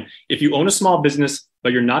loan? So again, if you own a small business,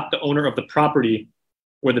 but you're not the owner of the property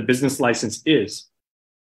where the business license is,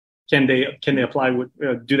 can they apply with,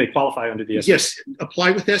 do they qualify under the SBA? Yes,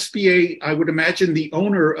 apply with SBA. I would imagine the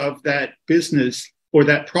owner of that business or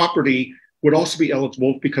that property would also be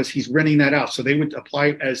eligible because he's renting that out. So they would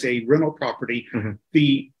apply as a rental property.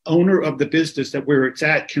 The owner of the business that where it's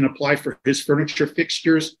at can apply for his furniture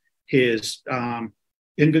fixtures, his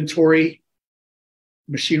inventory,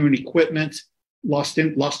 machinery and equipment, lost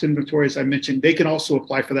inventory, as I mentioned. They can also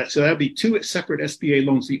apply for that. So that'd be two separate SBA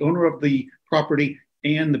loans, the owner of the property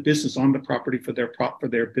and the business on the property for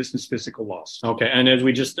their business physical loss. Okay, and as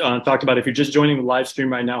we just talked about, if you're just joining the live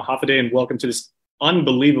stream right now, Hafa Day and welcome to this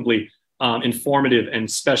unbelievably informative and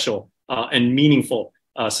special and meaningful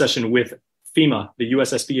session with FEMA, the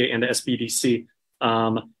US SBA and the SBDC.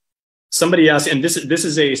 Somebody asked, and this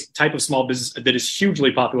is a type of small business that is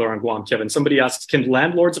hugely popular on Guam, Kevin. Somebody asks, can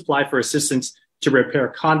landlords apply for assistance to repair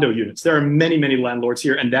condo units? There are many, many landlords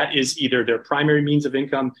here, and that is either their primary means of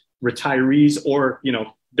income, retirees, or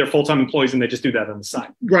they're full-time employees and they just do that on the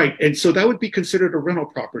side. Right. And so that would be considered a rental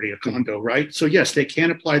property, a condo, right? So yes, they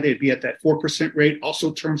can apply. They'd be at that 4% rate,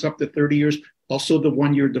 also terms up to 30 years, also the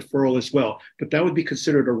 1 year deferral as well. But that would be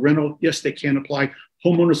considered a rental. Yes, they can apply.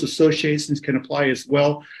 Homeowners associations can apply as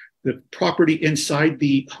well. The property inside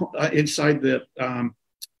the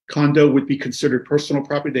condo would be considered personal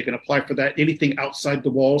property. They can apply for that. Anything outside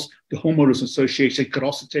the walls, the homeowners association could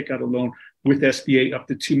also take out a loan with SBA up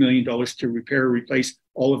to $2 million to repair or replace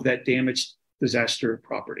all of that damaged disaster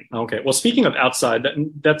property. Okay. Well, speaking of outside,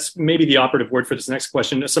 that's maybe the operative word for this next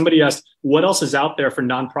question. Somebody asked, what else is out there for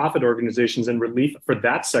nonprofit organizations and relief for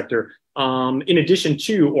that sector, in addition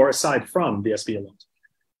to or aside from the SBA loans?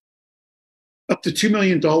 Up to $2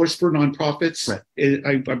 million for nonprofits,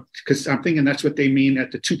 right. Because I'm thinking that's what they mean at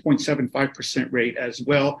the 2.75% rate as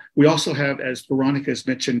well. We also have, as Veronica has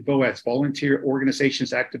mentioned, VOADs, volunteer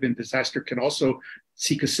organizations active in disaster, can also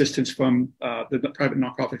seek assistance from the private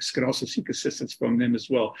nonprofits can also seek assistance from them as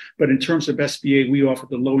well. But in terms of SBA, we offer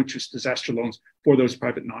the low interest disaster loans for those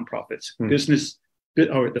private nonprofits, business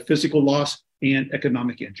or the physical loss and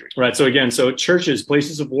economic injury. Right. So again, churches,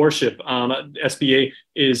 places of worship, SBA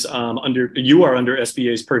is you are under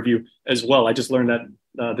SBA's purview as well. I just learned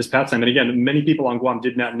that this past time. And again, many people on Guam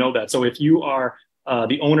did not know that. So if you are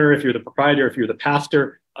the owner, if you're the proprietor, if you're the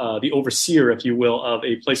pastor, the overseer, if you will, of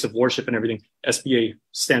a place of worship and everything, SBA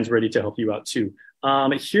stands ready to help you out too.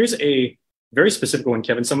 Here's a very specific one,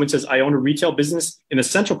 Kevin. Someone says, I own a retail business in the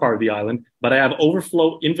central part of the island, but I have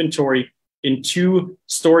overflow inventory in 2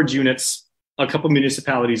 storage units a couple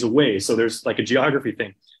municipalities away. So there's like a geography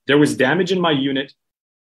thing. There was damage in my unit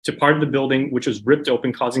to part of the building, which was ripped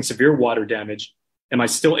open, causing severe water damage. Am I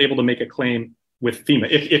still able to make a claim with FEMA?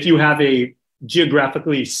 If you have a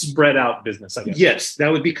geographically spread out business, I guess. Yes,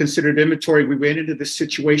 that would be considered inventory. We ran into this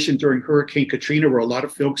situation during Hurricane Katrina where a lot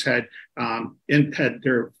of folks had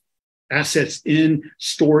their assets in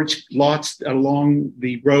storage lots along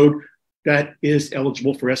the road. That is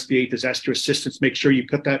eligible for SBA disaster assistance. Make sure you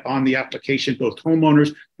put that on the application, both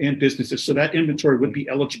homeowners and businesses. So that inventory would be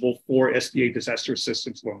eligible for SBA disaster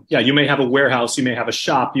assistance loans. Yeah, you may have a warehouse, you may have a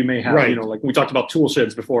shop, you may have, right. Like we talked about tool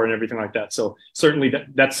sheds before and everything like that. So certainly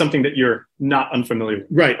that's something that you're not unfamiliar with.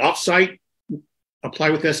 Right, offsite,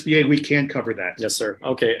 apply with SBA, we can cover that. Yes, sir.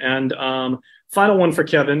 Okay, and final one for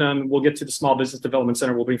Kevin, and we'll get to the Small Business Development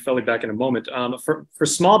Center. We'll bring Felly back in a moment. For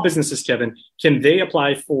small businesses, Kevin, can they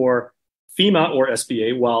apply for FEMA or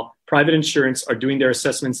SBA while private insurance are doing their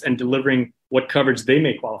assessments and delivering what coverage they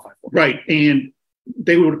may qualify for? Right. And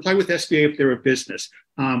they would apply with SBA if they're a business.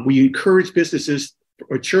 We encourage businesses,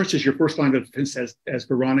 or insurance is your first line of defense, as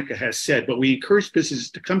Veronica has said, but we encourage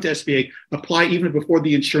businesses to come to SBA, apply even before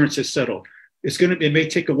the insurance is settled. It may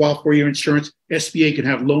take a while for your insurance. SBA can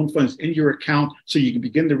have loan funds in your account so you can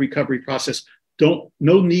begin the recovery process. No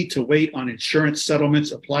need to wait on insurance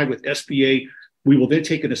settlements. Apply with SBA. We will then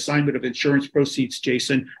take an assignment of insurance proceeds,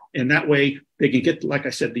 Jason, and that way they can get, like I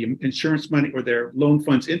said, the insurance money or their loan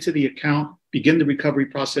funds into the account, begin the recovery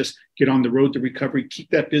process, get on the road to recovery, keep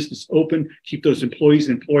that business open, keep those employees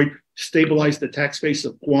employed, stabilize the tax base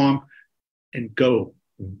of Guam, and go.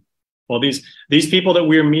 Well, these people that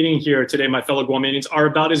we're meeting here today, my fellow Guamanians, are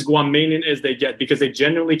about as Guamanian as they get because they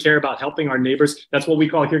genuinely care about helping our neighbors. That's what we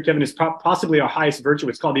call here, Kevin, is possibly our highest virtue.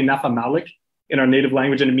 It's called inafamalik in our native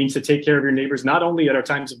language, and it means to take care of your neighbors, not only at our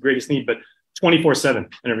times of greatest need, but 24/7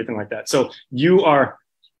 and everything like that. So you are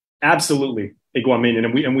absolutely a Guamanian,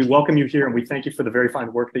 and we welcome you here, and we thank you for the very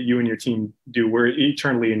fine work that you and your team do. We're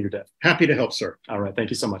eternally in your debt. Happy to help, sir. All right, thank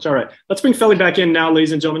you so much. All right, let's bring Felly back in now,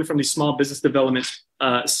 ladies and gentlemen, from the Small Business Development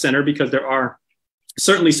Center, because there are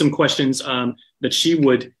certainly some questions that she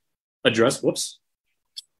would address. Whoops.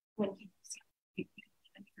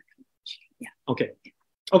 Okay.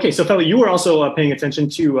 Okay, so Felly, you were also paying attention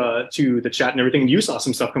to the chat and everything, and you saw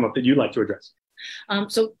some stuff come up that you'd like to address.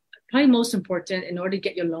 So probably most important in order to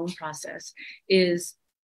get your loan process is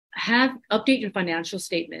update your financial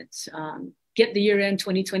statements. Get the year-end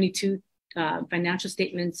 2022 financial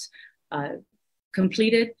statements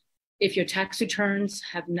completed. If your tax returns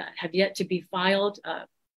have yet to be filed,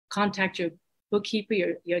 contact your bookkeeper,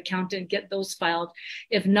 your accountant, get those filed.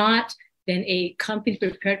 If not, then a company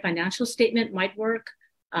prepared financial statement might work.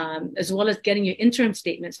 As well as getting your interim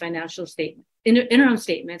statements, interim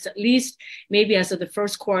statements, at least maybe as of the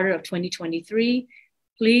first quarter of 2023.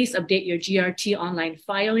 Please update your GRT online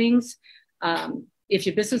filings. If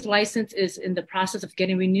your business license is in the process of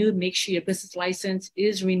getting renewed, make sure your business license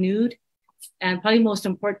is renewed. And probably most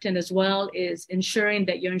important as well is ensuring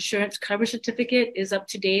that your insurance coverage certificate is up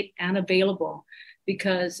to date and available,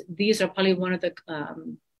 because these are probably one of the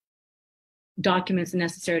documents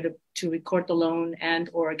necessary to record the loan and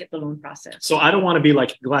or get the loan process. So I don't want to be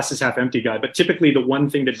like glasses half empty guy, but typically the one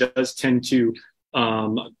thing that does tend to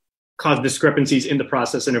cause discrepancies in the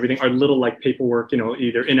process and everything are little like paperwork,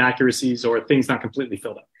 either inaccuracies or things not completely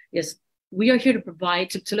filled out. Yes, we are here to provide,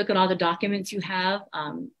 to look at all the documents you have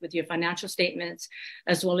with your financial statements,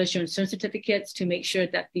 as well as your insurance certificates to make sure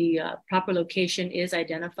that the proper location is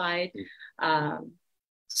identified.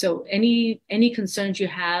 So any concerns you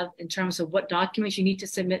have in terms of what documents you need to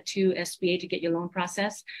submit to SBA to get your loan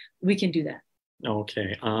process, we can do that.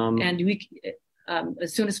 Okay. And we,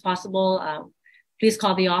 as soon as possible, please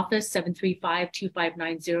call the office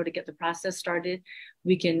 735-2590 to get the process started.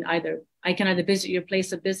 I can either visit your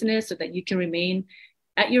place of business so that you can remain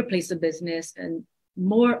at your place of business, and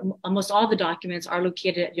almost all the documents are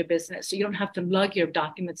located at your business. So you don't have to lug your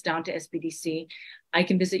documents down to SBDC. I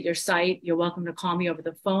can visit your site. You're welcome to call me over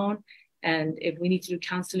the phone. And if we need to do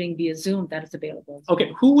counseling via Zoom, that is available.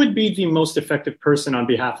 Okay. Who would be the most effective person on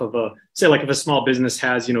behalf of say like if a small business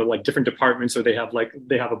has, like different departments, or they have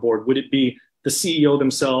a board? Would it be the CEO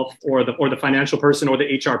themselves or the financial person or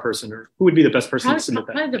the HR person, or who would be the best person to submit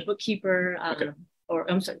that? Probably the bookkeeper, okay.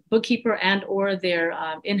 Bookkeeper and or their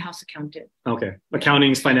in-house accountant. Okay.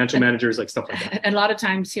 Accountings, financial managers, like stuff like that. And a lot of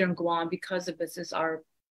times here in Guam, because the business are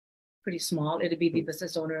pretty small. It'd be the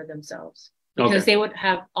business owner themselves, because they would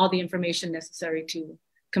have all the information necessary to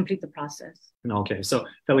complete the process. Okay, so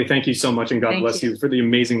Feli, thank you so much, and God bless you for the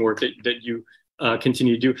amazing work that you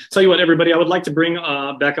continue to do. Tell you what, everybody, I would like to bring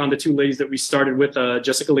back on the two ladies that we started with,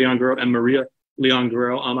 Jessica Leon Guerrero and Maria Leon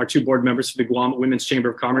Guerrero, our two board members for the Guam Women's Chamber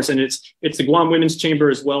of Commerce. And it's the Guam Women's Chamber,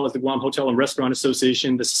 as well as the Guam Hotel and Restaurant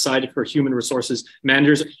Association, the Society for Human Resources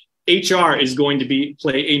Managers. HR is going to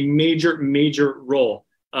play a major role,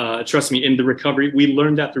 trust me, in the recovery. We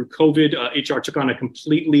learned that through COVID. HR took on a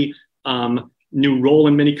completely new role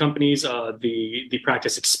in many companies. The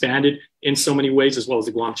practice expanded in so many ways, as well as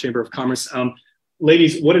the Guam Chamber of Commerce.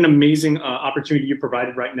 Ladies, what an amazing opportunity you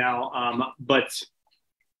provided right now. But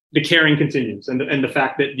the caring continues, and the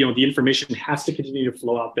fact that the information has to continue to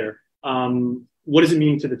flow out there. What does it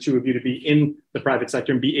mean to the two of you to be in the private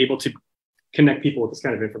sector and be able to connect people with this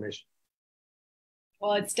kind of information?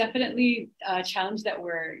 Well, it's definitely a challenge that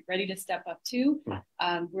we're ready to step up to.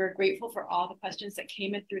 We're grateful for all the questions that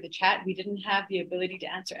came in through the chat. We didn't have the ability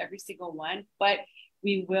to answer every single one, but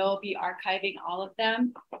we will be archiving all of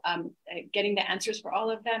them, getting the answers for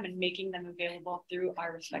all of them, and making them available through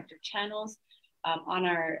our respective channels. On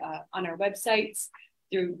our websites,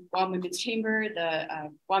 through Guam Women's Chamber, the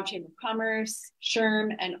Guam Chamber of Commerce,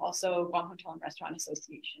 SHRM, and also Guam Hotel and Restaurant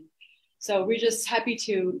Association. So we're just happy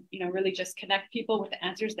to, really just connect people with the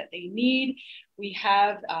answers that they need. We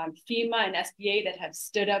have FEMA and SBA that have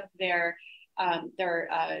stood up their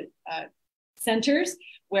centers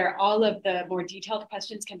where all of the more detailed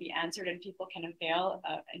questions can be answered and people can avail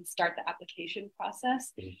and start the application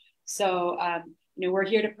process. So, we're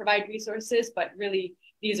here to provide resources, but really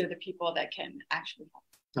these are the people that can actually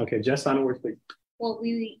help. Okay, Jess, final word, please. Well,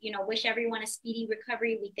 we, wish everyone a speedy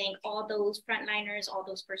recovery. We thank all those frontliners, all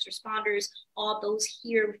those first responders, all those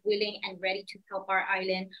here willing and ready to help our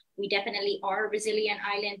island. We definitely are a resilient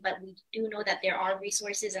island, but we do know that there are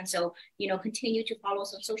resources. And so, continue to follow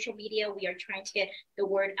us on social media. We are trying to get the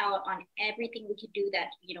word out on everything we can do that,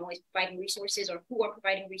 is providing resources or who are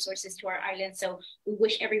providing resources to our island. So we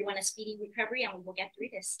wish everyone a speedy recovery, and we will get through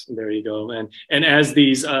this. There you go. And as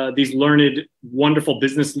these learned, wonderful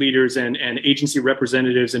business leaders and agency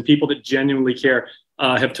representatives and people that genuinely care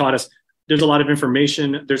have taught us, there's a lot of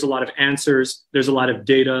information, there's a lot of answers, there's a lot of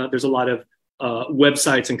data, there's a lot of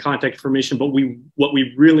websites and contact information. But what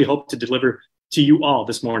we really hope to deliver to you all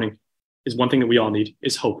this morning is one thing that we all need,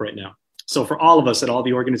 is hope right now. So for all of us at all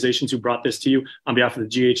the organizations who brought this to you, on behalf of the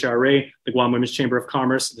GHRA, the Guam Women's Chamber of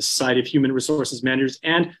Commerce, the Society of Human Resources Managers,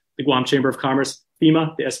 and the Guam Chamber of Commerce,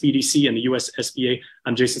 FEMA, the SBDC, and the US SBA,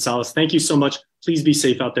 I'm Jason Salas. Thank you so much. Please be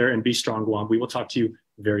safe out there and be strong, Guam. We will talk to you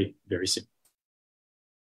very, very soon.